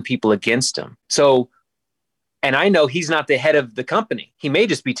to turn people against him. So, and I know he's not the head of the company. He may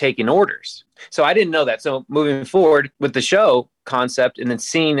just be taking orders. So I didn't know that. So moving forward with the show concept and then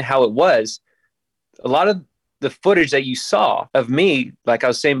seeing how it was, a lot of the footage that you saw of me, like I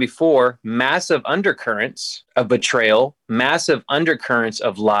was saying before, massive undercurrents of betrayal, massive undercurrents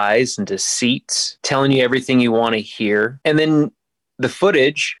of lies and deceits, telling you everything you want to hear. And then the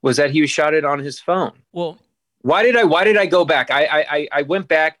footage was that he shot it on his phone. Well, why did I go back? I went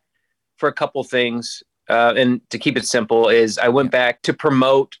back for a couple things. And to keep it simple is I went back to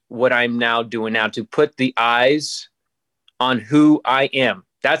promote what I'm now doing now, to put the eyes on who I am.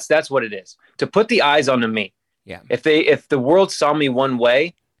 That's what it is. To put the eyes onto me. Yeah. If the world saw me one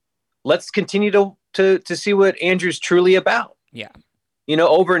way, let's continue to see what Andrew's truly about. Yeah.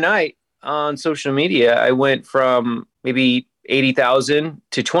 Overnight on social media, I went from maybe 80,000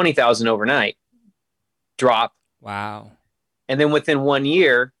 to 20,000 overnight drop. Wow. And then within 1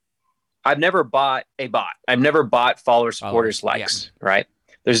 year, I've never bought a bot. I've never bought followers, supporters, likes, right?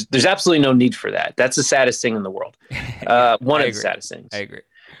 There's absolutely no need for that. That's the saddest thing in the world. One of the saddest things. I agree.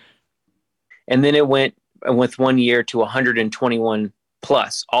 And then it went with 1 year to 121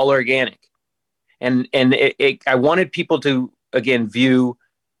 plus, all organic. And I wanted people to, again, view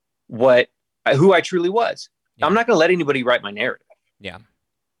who I truly was. Yeah. I'm not going to let anybody write my narrative. Yeah.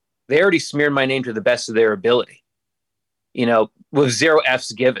 they already smeared my name to the best of their ability, with 0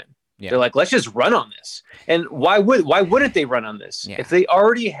 F's given. Yeah. They're like, let's just run on this. And why wouldn't they run on this? Yeah. If they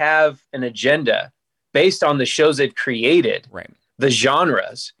already have an agenda based on the shows they've created, right? The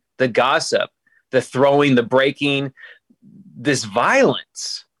genres, the gossip, the throwing, the breaking, this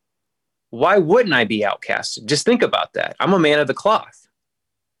violence. Why wouldn't I be outcasted? Just think about that. I'm a man of the cloth.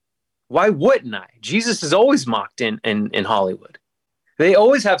 Why wouldn't I? Jesus is always mocked in Hollywood. They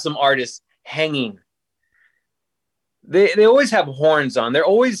always have some artists hanging. They always have horns on. They're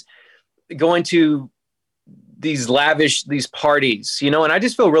always going to these parties, and I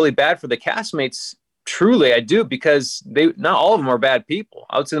just feel really bad for the castmates. Truly, I do, because not all of them are bad people.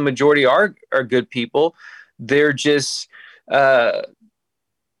 I would say the majority are good people. They're just brought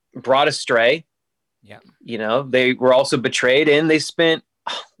astray. Yeah. They were also betrayed, and they spent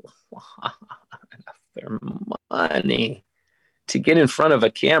a lot of their money to get in front of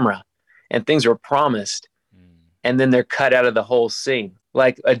a camera, and things were promised. And then they're cut out of the whole scene.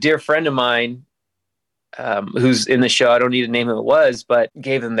 Like a dear friend of mine, who's in the show, I don't need to name who it was, but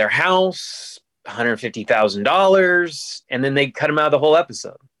gave them their house, $150,000, and then they cut them out of the whole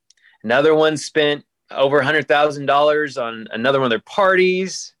episode. Another one spent over $100,000 on another one of their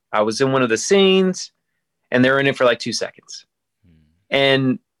parties. I was in one of the scenes, and they were in it for like 2 seconds.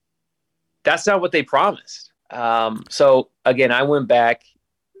 And that's not what they promised. So again, I went back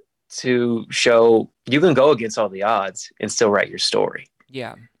to show you can go against all the odds and still write your story.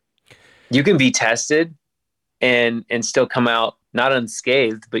 Yeah. You can be tested and still come out not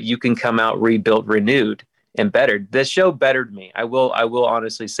unscathed, but you can come out rebuilt, renewed, and bettered. This show bettered me. I will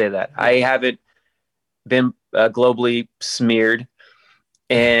honestly say that. I haven't been globally smeared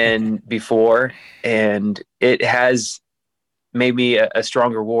and before, and it has made me a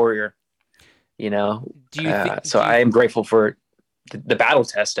stronger warrior, so I am grateful for the battle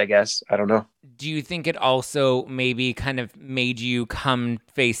test, I guess. I don't know. Do you think it also maybe kind of made you come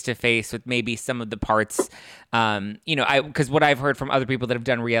face to face with maybe some of the parts, because what I've heard from other people that have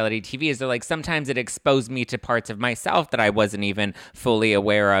done reality TV is they're like, sometimes it exposed me to parts of myself that I wasn't even fully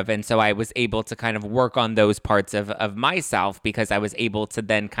aware of. And so I was able to kind of work on those parts of myself, because I was able to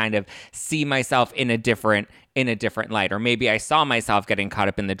then kind of see myself in a different light. Or maybe I saw myself getting caught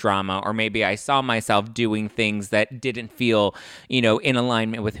up in the drama, or maybe I saw myself doing things that didn't feel, in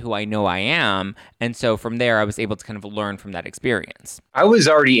alignment with who I know I am. And so from there, I was able to kind of learn from that experience. I was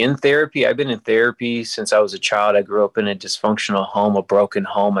already in therapy. I've been in therapy since I was a child. I grew up in a dysfunctional home, a broken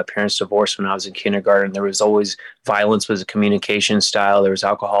home. My parents divorced when I was in kindergarten. There was always violence was a communication style. There was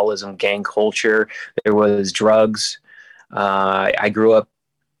alcoholism, gang culture. There was drugs. I grew up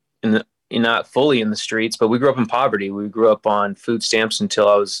not fully in the streets, but we grew up in poverty. We grew up on food stamps until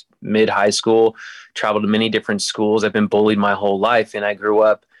I was mid-high school, traveled to many different schools. I've been bullied my whole life, and I grew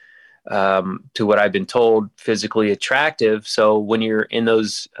up to what I've been told, physically attractive. So when you're in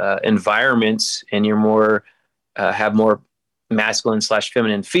those environments and you're more have more masculine /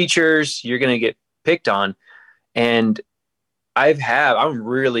 feminine features, you're going to get picked on. And I'm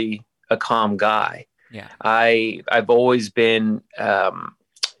really a calm guy. Yeah. I've always been,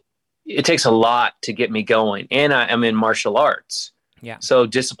 it takes a lot to get me going, and I'm in martial arts. Yeah. So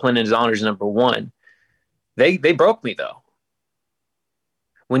discipline and honor is number one. They broke me though.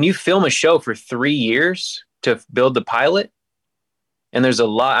 When you film a show for 3 years to build the pilot, and there's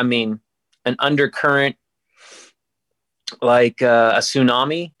an undercurrent, like a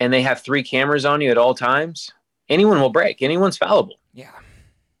tsunami, and they have 3 cameras on you at all times, anyone will break. Anyone's fallible. Yeah.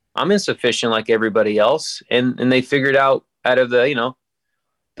 I'm insufficient like everybody else. And they figured out of the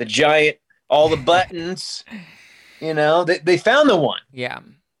giant, all the buttons, they found the one. Yeah.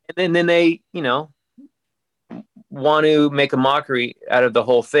 And then they, want to make a mockery out of the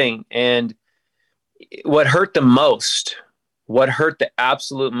whole thing. And what hurt the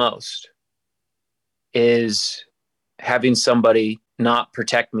absolute most is having somebody not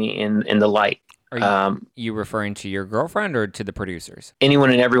protect me in the light. Are you referring to your girlfriend or to the producers?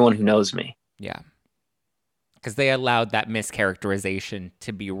 Anyone and everyone who knows me. Yeah. Because they allowed that mischaracterization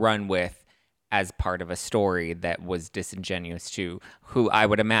to be run with as part of a story that was disingenuous to who I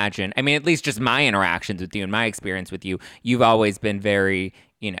would imagine. I mean, at least just my interactions with you and my experience with you, you've always been very,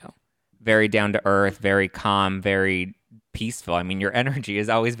 very down to earth, very calm, very peaceful. I mean, your energy is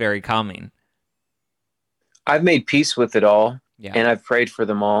always very calming. I've made peace with it all. Yeah. And I've prayed for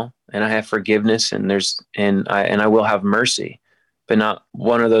them all, and I have forgiveness, and I will have mercy. But not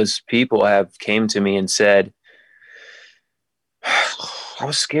one of those people have came to me and said, I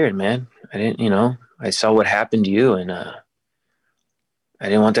was scared, man. I didn't, I saw what happened to you, and I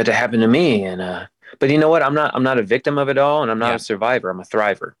didn't want that to happen to me. And but you know what? I'm not a victim of it all, and I'm not a survivor. I'm a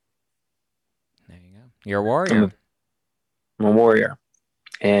thriver. You're a warrior. I'm a warrior.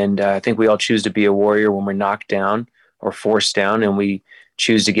 And I think we all choose to be a warrior when we're knocked down or forced down, and we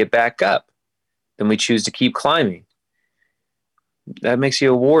choose to get back up. Then we choose to keep climbing. That makes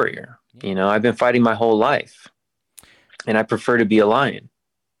you a warrior. You know, I've been fighting my whole life, and I prefer to be a lion.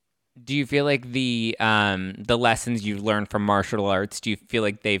 Do you feel like the lessons you've learned from martial arts, do you feel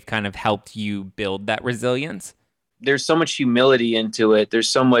like they've kind of helped you build that resilience? There's so much humility into it. There's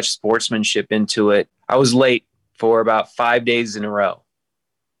so much sportsmanship into it. I was late for about 5 days in a row.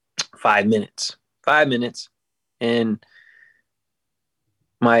 5 minutes. And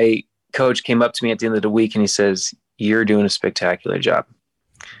my coach came up to me at the end of the week and he says, "You're doing a spectacular job.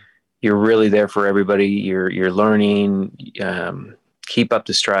 You're really there for everybody. You're learning. Keep up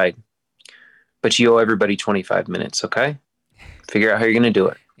the stride. But you owe everybody 25 minutes, okay? Figure out how you're going to do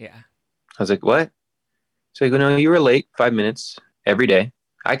it." Yeah. I was like, "What?" So you go, "No, you were late 5 minutes every day.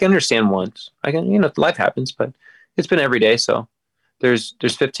 I can understand once. I can, life happens, but it's been every day. So there's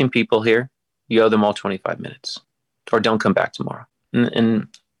 15 people here. You owe them all 25 minutes, or don't come back tomorrow." And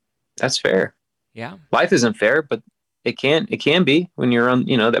that's fair. Yeah. Life isn't fair, but it can be when you're on,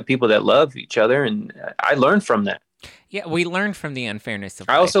 that people that love each other. And I learned from that. Yeah, we learned from the unfairness of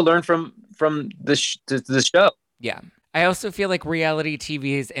I life. also learned from the show. Yeah. I also feel like reality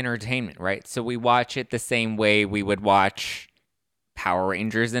TV is entertainment, right? So we watch it the same way we would watch Power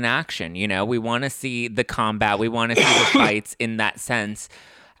Rangers in action. We want to see the combat. We want to see the fights in that sense.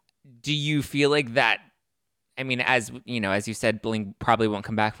 Do you feel like that? I mean, as you said, Bling probably won't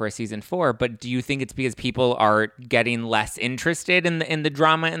come back for a season 4, but do you think it's because people are getting less interested in the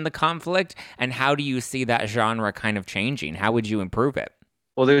drama and the conflict? And how do you see that genre kind of changing? How would you improve it?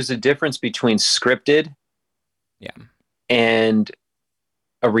 Well, there's a difference between scripted and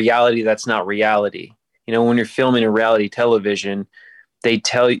a reality that's not reality. When you're filming a reality television, they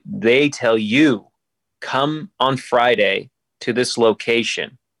tell you, come on Friday to this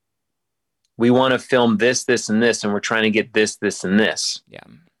location. We want to film this, this, and this, and we're trying to get this, this, and this. Yeah.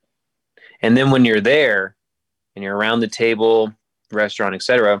 And then when you're there and you're around the table, restaurant,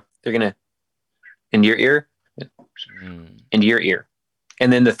 etc., they're going to, into your ear, into your ear.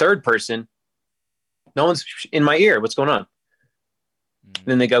 And then the third person, no one's in my ear. What's going on?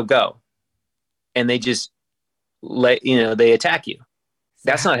 Then they go. And they just they attack you.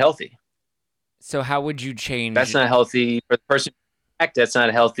 That's not healthy. So how would you change? That's not healthy for the person. That's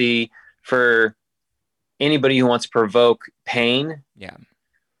not healthy for anybody who wants to provoke pain. Yeah.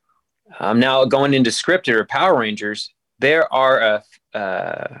 Now going into scripted or Power Rangers, there's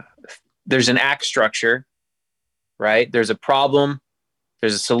an act structure, right? There's a problem,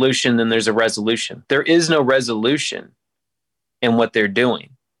 there's a solution, then there's a resolution. There is no resolution in what they're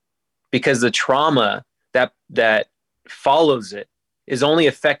doing because the trauma that follows it is only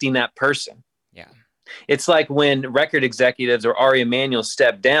affecting that person. Yeah. It's like when record executives or Ari Emanuel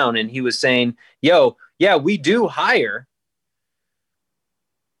stepped down and he was saying, we do hire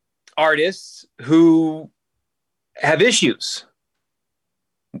artists who have issues.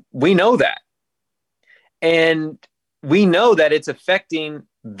 We know that. And we know that it's affecting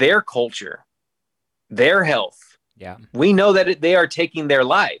their culture, their health. Yeah. We know that they are taking their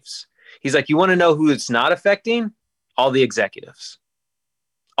lives. He's like, you want to know who it's not affecting? All the executives,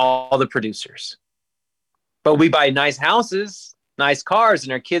 all the producers. But we buy nice houses, nice cars,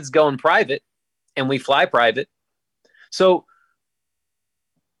 and our kids go in private, and we fly private. So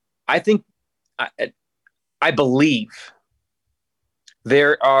I think, I believe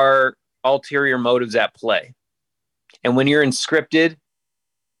there are ulterior motives at play. And when you're in scripted,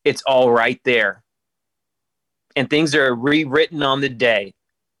 it's all right there. And things are rewritten on the day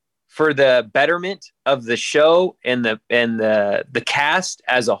for the betterment of the show and the cast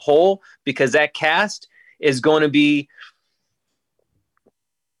as a whole, because that cast is going to be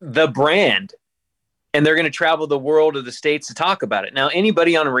the brand, and they're going to travel the world of the States to talk about it. Now,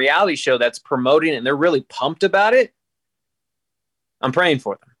 anybody on a reality show that's promoting it and they're really pumped about it, I'm praying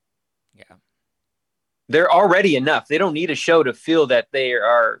for them. Yeah. They're already enough. They don't need a show to feel that they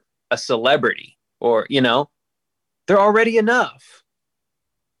are a celebrity or, they're already enough.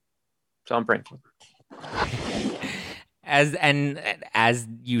 So I'm praying for them. As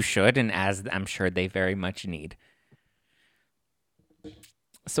you should, and as I'm sure they very much need.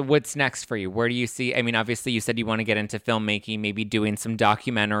 So what's next for you? Where do you see? I mean, obviously, you said you want to get into filmmaking, maybe doing some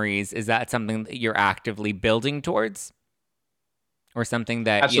documentaries. Is that something that you're actively building towards, or something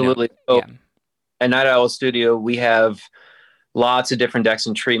that absolutely? At Night Owl Studio, we have lots of different decks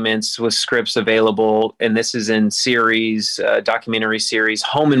and treatments with scripts available, and this is in series, documentary series,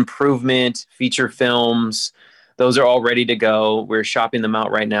 home improvement, feature films. Those are all ready to go. We're shopping them out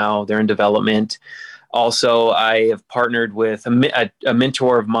right now. They're in development. Also, I have partnered with a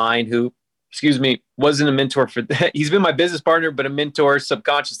mentor of mine who, wasn't a mentor for that. He's been my business partner, but a mentor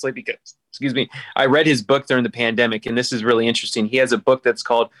subconsciously because, I read his book during the pandemic, and this is really interesting. He has a book that's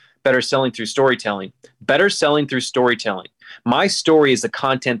called Better Selling Through Storytelling. Better Selling Through Storytelling. My story is the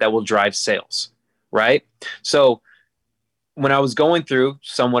content that will drive sales, right? So when I was going through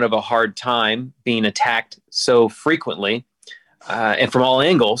somewhat of a hard time being attacked so frequently and from all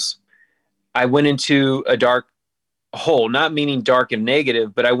angles, I went into a dark hole, not meaning dark and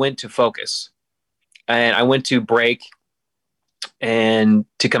negative, but I went to focus and I went to break and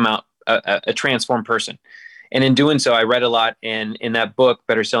to come out a transformed person. And in doing so, I read a lot. And in that book,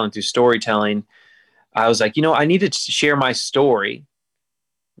 Better Selling Through Storytelling, I was like, I need to share my story,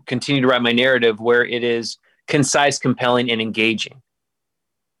 continue to write my narrative where it is concise, compelling, and engaging,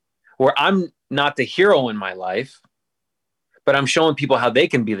 where I'm not the hero in my life, but I'm showing people how they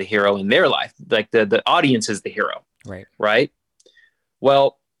can be the hero in their life. Like the audience is the hero. Right.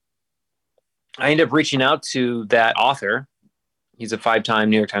 Well, I ended up reaching out to that author. He's a 5-time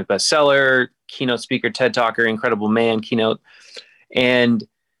New York Times bestseller, keynote speaker, TED talker, incredible man, keynote. And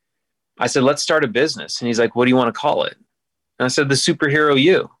I said, let's start a business. And he's like, what do you want to call it? And I said, The Superhero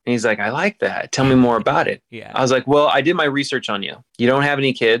You. And he's like, I like that. Tell me more about it. Yeah. I was like, well, I did my research on you. You don't have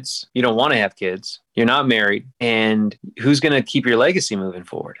any kids. You don't want to have kids. You're not married. And who's going to keep your legacy moving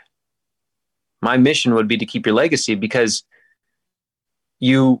forward? My mission would be to keep your legacy because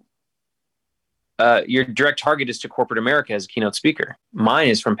your direct target is to corporate America as a keynote speaker. Mine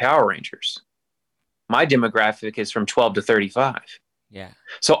is from Power Rangers. My demographic is from 12 to 35. Yeah.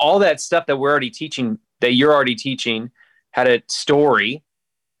 So all that stuff that we're already teaching, that you're already teaching, had a story.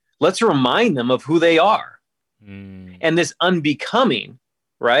 Let's remind them of who they are. And this unbecoming,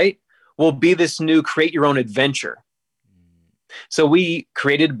 right, will be this new create your own adventure. So we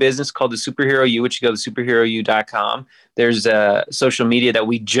created a business called The Superhero You, which you go to superheroyou.com. There's social media that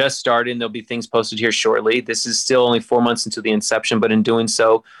we just started, and there'll be things posted here shortly. This is still only 4 months into the inception, but in doing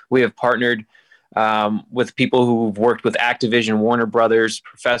so, we have partnered with people who've worked with Activision, Warner Brothers,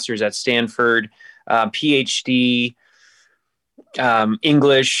 professors at Stanford, PhD,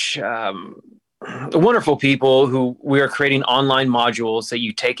 English, wonderful people who we are creating online modules that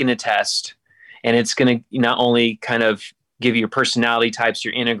you take in a test, and it's going to not only kind of give you your personality types,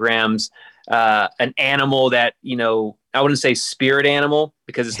 your enneagrams, an animal that, I wouldn't say spirit animal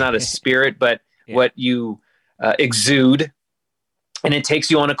because it's not a spirit, but what you exude. And it takes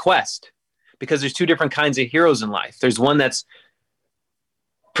you on a quest because there's two different kinds of heroes in life. There's one that's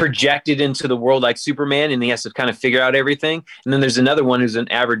projected into the world like Superman and he has to kind of figure out everything. And then there's another one who's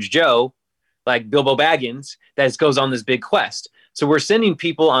an average Joe like Bilbo Baggins that goes on this big quest. So we're sending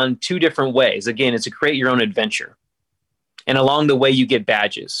people on two different ways. Again, it's to create your own adventure. And along the way, you get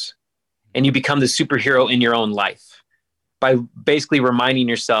badges and you become the superhero in your own life by basically reminding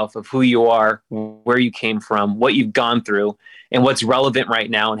yourself of who you are, where you came from, what you've gone through, and what's relevant right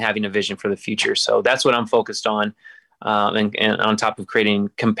now and having a vision for the future. So that's what I'm focused on. And on top of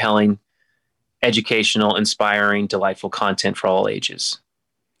creating compelling, educational, inspiring, delightful content for all ages.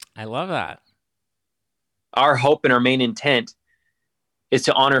 I love that. Our hope and our main intent is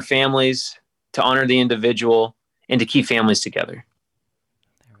to honor families, to honor the individual, and to keep families together.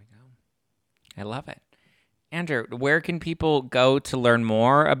 There we go. I love it. Andrew, where can people go to learn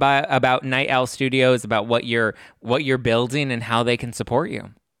more about Night Owl Studios, about what you're building and how they can support you?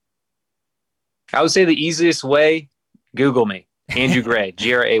 I would say the easiest way, Google me, Andrew Gray,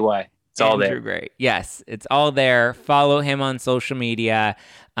 Gray. It's all there. Andrew Gray. Yes, it's all there. Follow him on social media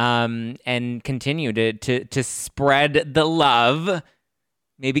and continue to spread the love.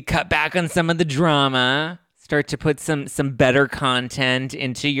 Maybe cut back on some of the drama. Start to put some better content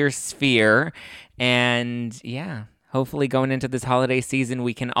into your sphere. And yeah, hopefully going into this holiday season,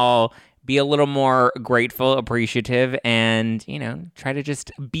 we can all be a little more grateful, appreciative, and, try to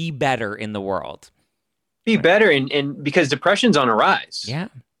just be better in the world. Be better. And because depression's on a rise. Yeah.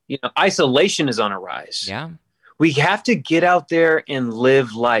 Isolation is on a rise. Yeah. We have to get out there and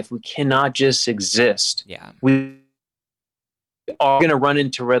live life. We cannot just exist. Yeah. We are going to run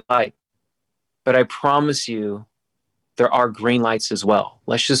into red light. But I promise you, there are green lights as well.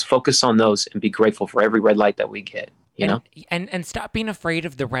 Let's just focus on those and be grateful for every red light that we get, And stop being afraid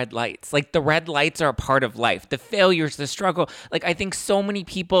of the red lights. Like, the red lights are a part of life. The failures, the struggle. Like, I think so many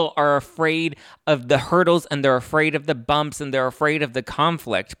people are afraid of the hurdles and they're afraid of the bumps and they're afraid of the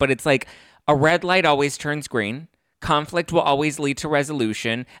conflict. But it's like a red light always turns green. Conflict will always lead to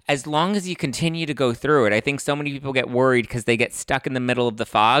resolution as long as you continue to go through it. I think so many people get worried because they get stuck in the middle of the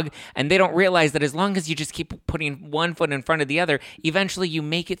fog and they don't realize that as long as you just keep putting one foot in front of the other, eventually you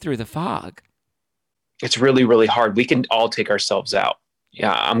make it through the fog. it's really, really hard. We can all take ourselves out.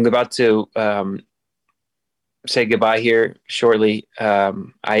 Yeah. I'm about to say goodbye here shortly.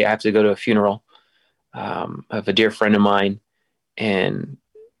 I have to go to a funeral of a dear friend of mine, and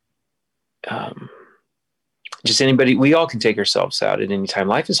just anybody, we all can take ourselves out at any time.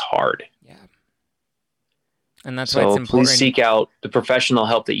 Life is hard. Yeah. And that's why it's important. Please seek out the professional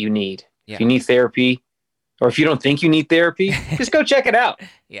help that you need. Yeah. If you need therapy, or if you don't think you need therapy, just go check it out.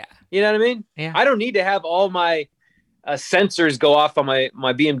 Yeah. You know what I mean? Yeah. I don't need to have all my sensors go off on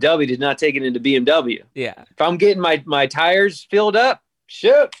my BMW to not take it into BMW. Yeah. If I'm getting my tires filled up,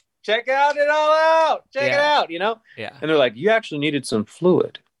 shoot, check it all out. Check it out, you know? Yeah. And they're like, you actually needed some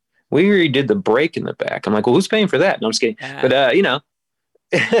fluid. We already did the brake in the back. I'm like, well, who's paying for that? No, I'm just kidding. But, you know,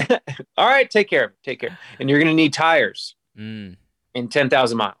 all right, take care of it. Take care. And you're going to need tires in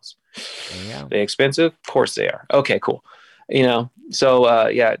 10,000 miles. Are they expensive? Of course they are. Okay, cool. You know, so,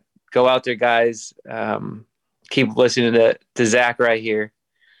 yeah, go out there, guys. Keep listening to Zach right here.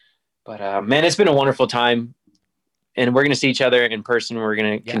 But, man, it's been a wonderful time. And we're going to see each other in person. We're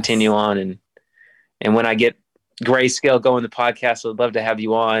going to continue on. And when I get Grayscale going the podcast, I'd love to have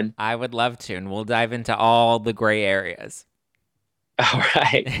you on. I would love to, and we'll dive into all the gray areas. All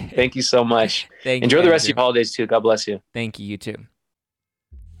right. Thank you so much. Enjoy the rest of your holidays too. God bless you. Thank you. You too.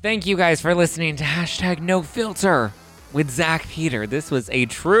 Thank you guys for listening to #NoFilter with Zach Peter. This was a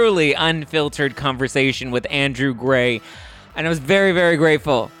truly unfiltered conversation with Andrew Gray, and I was very, very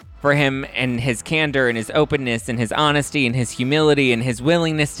grateful for him and his candor and his openness and his honesty and his humility and his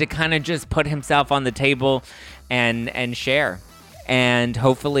willingness to kind of just put himself on the table and share. And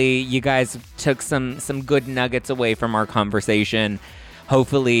hopefully you guys took some good nuggets away from our conversation.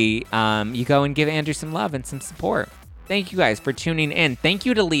 Hopefully you go and give Andrew some love and some support. Thank you guys for tuning in. Thank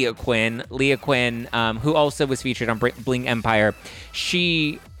you to Leah Quinn. Leah Quinn, who also was featured on Bling Empire.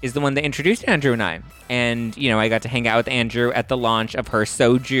 She is the one that introduced Andrew and I. And, you know, I got to hang out with Andrew at the launch of her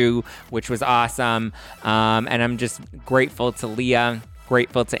soju, which was awesome. And I'm just grateful to Leah,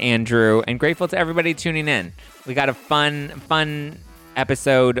 grateful to Andrew, and grateful to everybody tuning in. We got a fun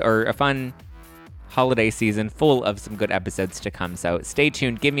episode, or a fun holiday season full of some good episodes to come. So stay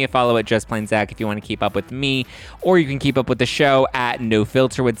tuned. Give me a follow at Just Plain Zach if you want to keep up with me, or you can keep up with the show at No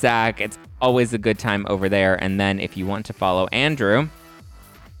Filter with Zach. It's always a good time over there. And then if you want to follow Andrew,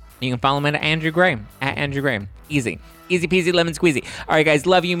 you can follow him at Andrew Gray, at Andrew Gray. Easy peasy, lemon squeezy. All right, guys,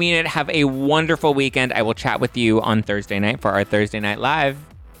 love you, mean it. Have a wonderful weekend. I will chat with you on Thursday night for our Thursday Night Live.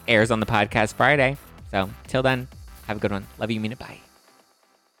 Airs on the podcast Friday. So till then, have a good one. Love you, mean it. Bye.